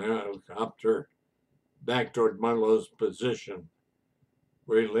racing from the helicopter back toward Marlowe's position,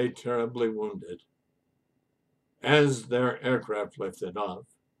 where he lay terribly wounded. As their aircraft lifted off,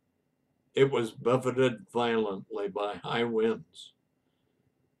 it was buffeted violently by high winds,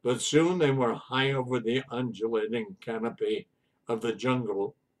 but soon they were high over the undulating canopy of the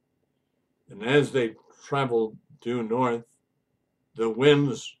jungle, and as they traveled due north, the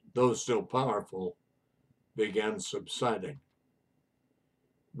winds, though still powerful, began subsiding.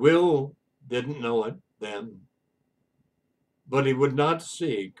 Will didn't know it then, but he would not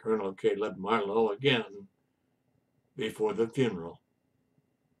see Colonel Caleb Marlowe again before the funeral,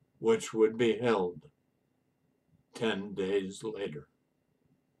 which would be held 10 days later.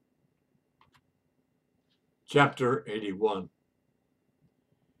 Chapter 81.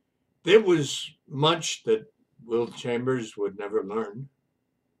 There was much that Will Chambers would never learn,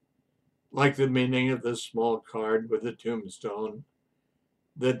 like the meaning of the small card with the tombstone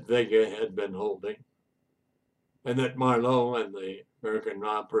that Vega had been holding, and that Marlowe and the American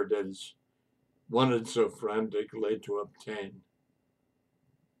operatives wanted so frantically to obtain.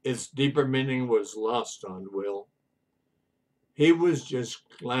 Its deeper meaning was lost on Will. He was just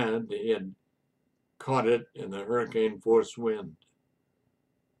glad he had caught it in the hurricane-force wind.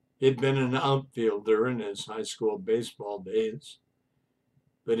 He'd been an outfielder in his high school baseball days,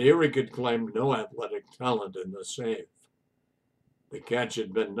 But here he could claim no athletic talent in the save. The catch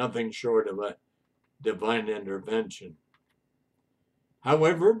had been nothing short of a divine intervention.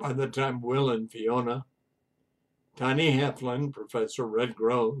 However, by the time Will and Fiona, Tiny Heflin, Professor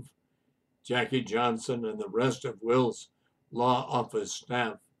Redgrove, Jackie Johnson, and the rest of Will's law office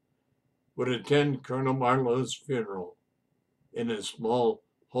staff would attend Colonel Marlowe's funeral in his small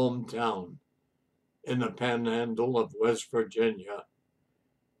hometown in the panhandle of West Virginia,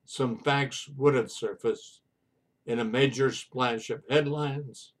 some facts would have surfaced in a major splash of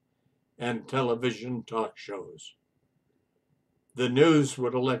headlines and television talk shows. The news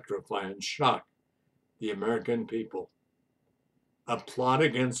would electrify and shock the American people. A plot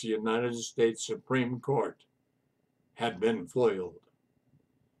against the United States Supreme Court had been foiled.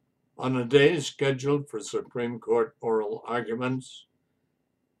 On a day scheduled for Supreme Court oral arguments,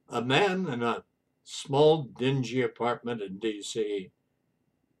 a man in a small, dingy apartment in D.C.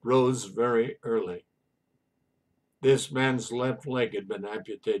 rose very early. This man's left leg had been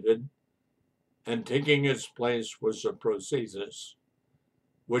amputated, and taking its place was a prosthesis,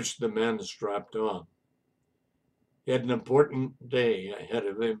 which the man strapped on. He had an important day ahead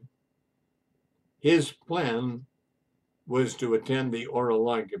of him. His plan was to attend the oral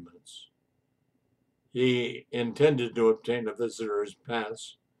arguments. He intended to obtain a visitor's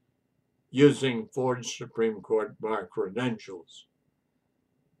pass using forged Supreme Court bar credentials.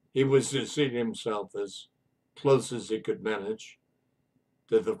 He was to seat himself as close as he could manage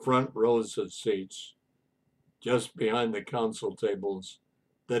to the front rows of seats just behind the counsel tables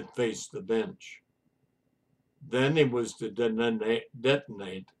that faced the bench. Then he was to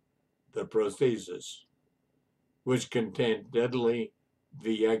detonate the prosthesis, which contained deadly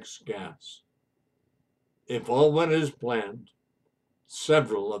VX gas. If all went as planned,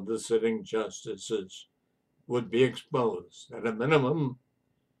 several of the sitting justices would be exposed at a minimum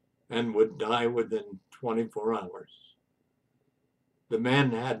and would die within 24 hours. The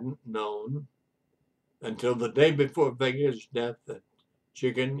man hadn't known until the day before Vega's death at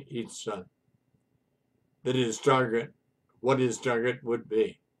Chichen Itza that what his target would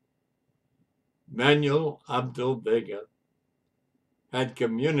be. Manuel Abdul Vega had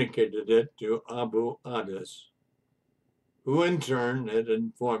communicated it to Abu Adis, who in turn had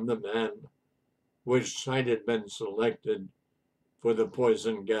informed the man which site had been selected for the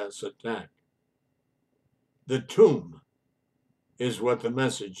poison gas attack. The tomb is what the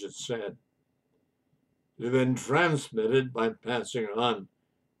message had said. It had been transmitted by passing on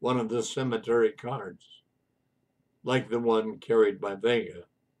one of the cemetery cards, like the one carried by Vega.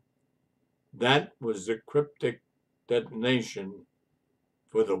 That was the cryptic detonation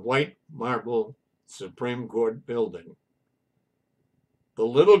for the white marble Supreme Court building. The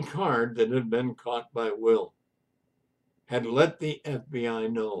little card that had been caught by Will had let the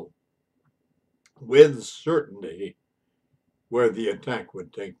FBI know with certainty where the attack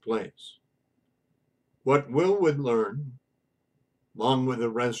would take place. What Will would learn, along with the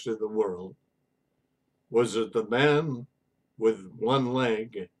rest of the world, was that the man with one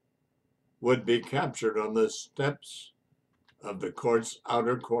leg would be captured on the steps of the court's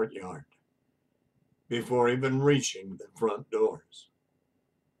outer courtyard before even reaching the front doors.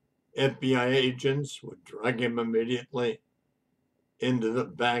 FBI agents would drag him immediately into the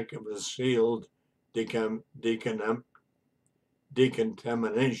back of a sealed decontamination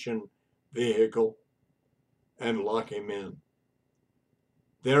vehicle and lock him in.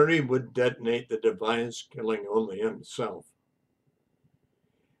 There he would detonate the device, killing only himself.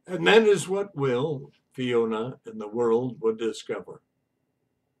 And that is what Will, Fiona, and the world would discover.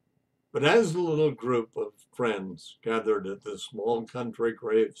 But as the little group of friends gathered at the small country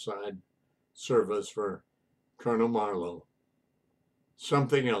graveside service for Colonel Marlowe,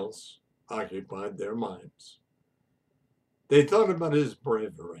 something else occupied their minds. They thought about his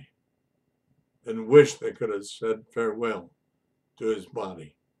bravery and wished they could have said farewell to his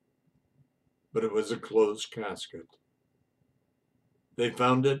body. But it was a closed casket. They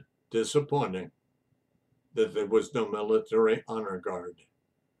found it disappointing that there was no military honor guard,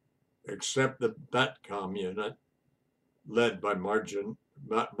 except the BATCOM unit led by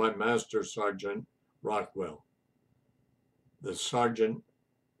Master Sergeant Rockwell. The sergeant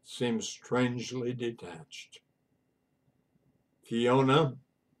seemed strangely detached. Fiona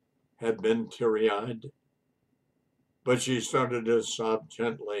had been teary-eyed, but she started to sob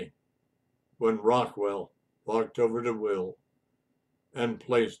gently when Rockwell walked over to Will and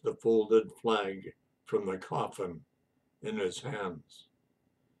placed the folded flag from the coffin in his hands.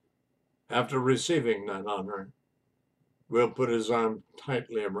 After receiving that honor, Will put his arm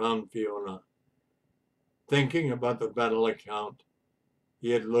tightly around Fiona, thinking about the battle account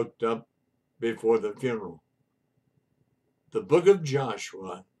he had looked up before the funeral. The book of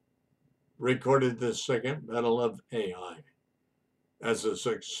Joshua recorded the Second Battle of Ai as a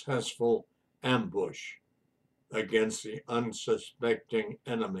successful ambush against the unsuspecting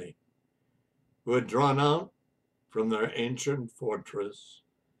enemy who had drawn out from their ancient fortress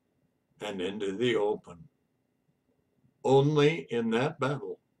and into the open. Only in that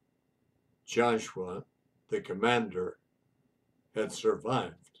battle, Joshua, the commander, had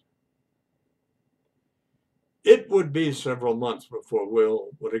survived. It would be several months before Will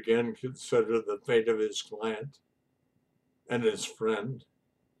would again consider the fate of his client and his friend,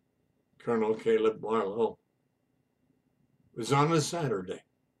 Colonel Caleb Marlowe. It was on a Saturday.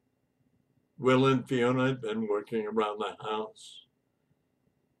 Will and Fiona had been working around the house.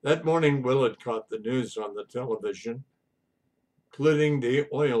 That morning, Will had caught the news on the television, including the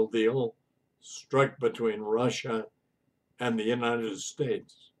oil deal struck between Russia and the United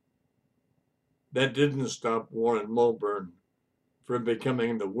States. That didn't stop Warren Mulburn from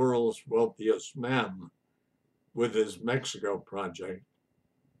becoming the world's wealthiest man with his Mexico project,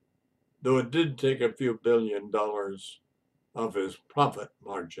 though it did take a few $billion of his profit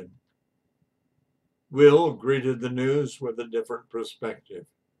margin. Will greeted the news with a different perspective.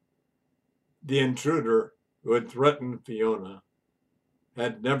 The intruder who had threatened Fiona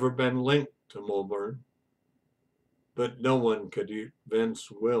had never been linked to Mulburn, but no one could convince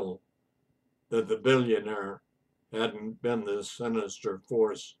Will that the billionaire hadn't been the sinister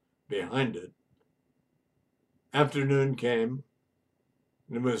force behind it. Afternoon came,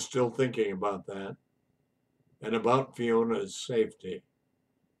 and he was still thinking about that, and about Fiona's safety,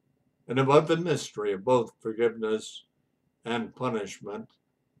 and about the mystery of both forgiveness and punishment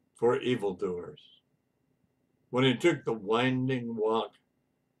for evildoers, when he took the winding walk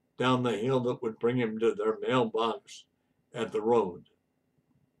down the hill that would bring him to their mailbox at the road.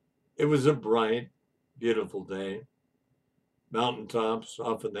 It was a bright, beautiful day. Mountaintops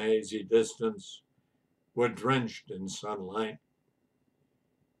off in the hazy distance were drenched in sunlight.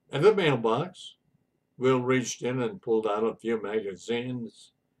 At the mailbox, Will reached in and pulled out a few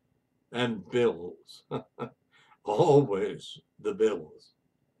magazines and bills. Always the bills.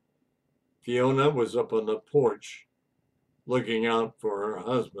 Fiona was up on the porch looking out for her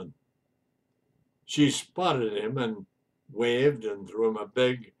husband. She spotted him and waved and threw him a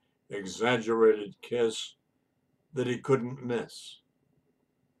big, exaggerated kiss that he couldn't miss.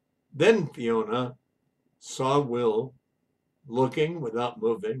 Then Fiona saw Will looking without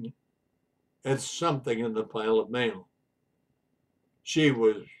moving at something in the pile of mail. She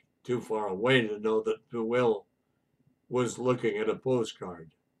was too far away to know that Will was looking at a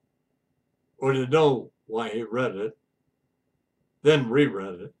postcard, or to know why he read it, then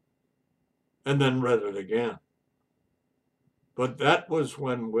reread it, and then read it again. But that was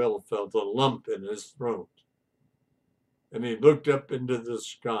when Will felt a lump in his throat, and he looked up into the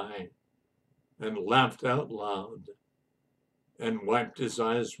sky and laughed out loud and wiped his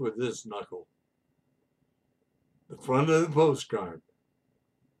eyes with his knuckle. The front of the postcard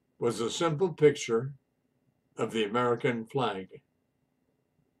was a simple picture of the American flag.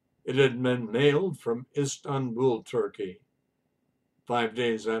 It had been mailed from Istanbul, Turkey, 5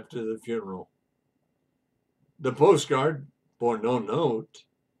 days after the funeral. The postcard bore no note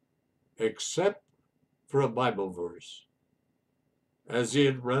except for a Bible verse. As he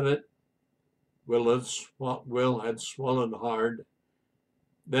had read it, Will had swallowed hard,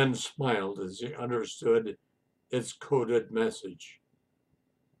 then smiled as he understood its coded message.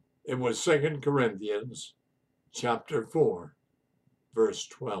 It was 2 Corinthians chapter 4, verse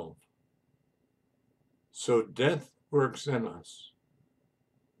 12. So death works in us,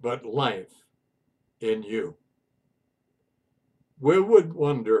 but life in you. Will would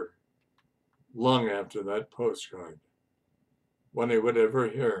wonder long after that postcard when he would ever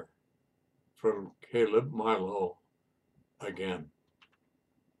hear from Caleb Marlowe again.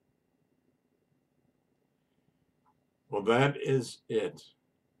 Well, that is it.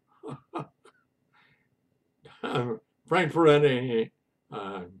 Frank Peretti,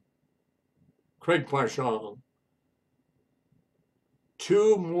 Craig Parshall,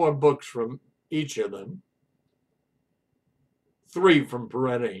 2 more books from each of them, 3 from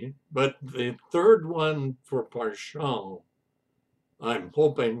Peretti, but the third one for Parshall, I'm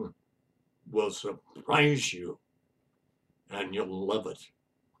hoping will surprise you and you'll love it.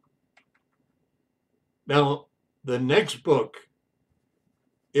 Now, the next book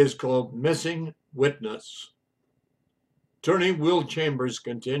is called Missing Witness. Attorney Will Chambers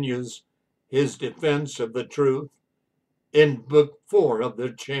continues his defense of the truth in book 4 of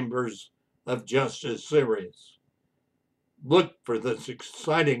the Chambers of Justice series. Look for this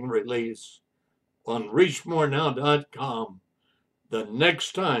exciting release on reachmorenow.com the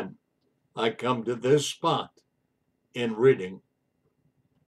next time I come to this spot in reading.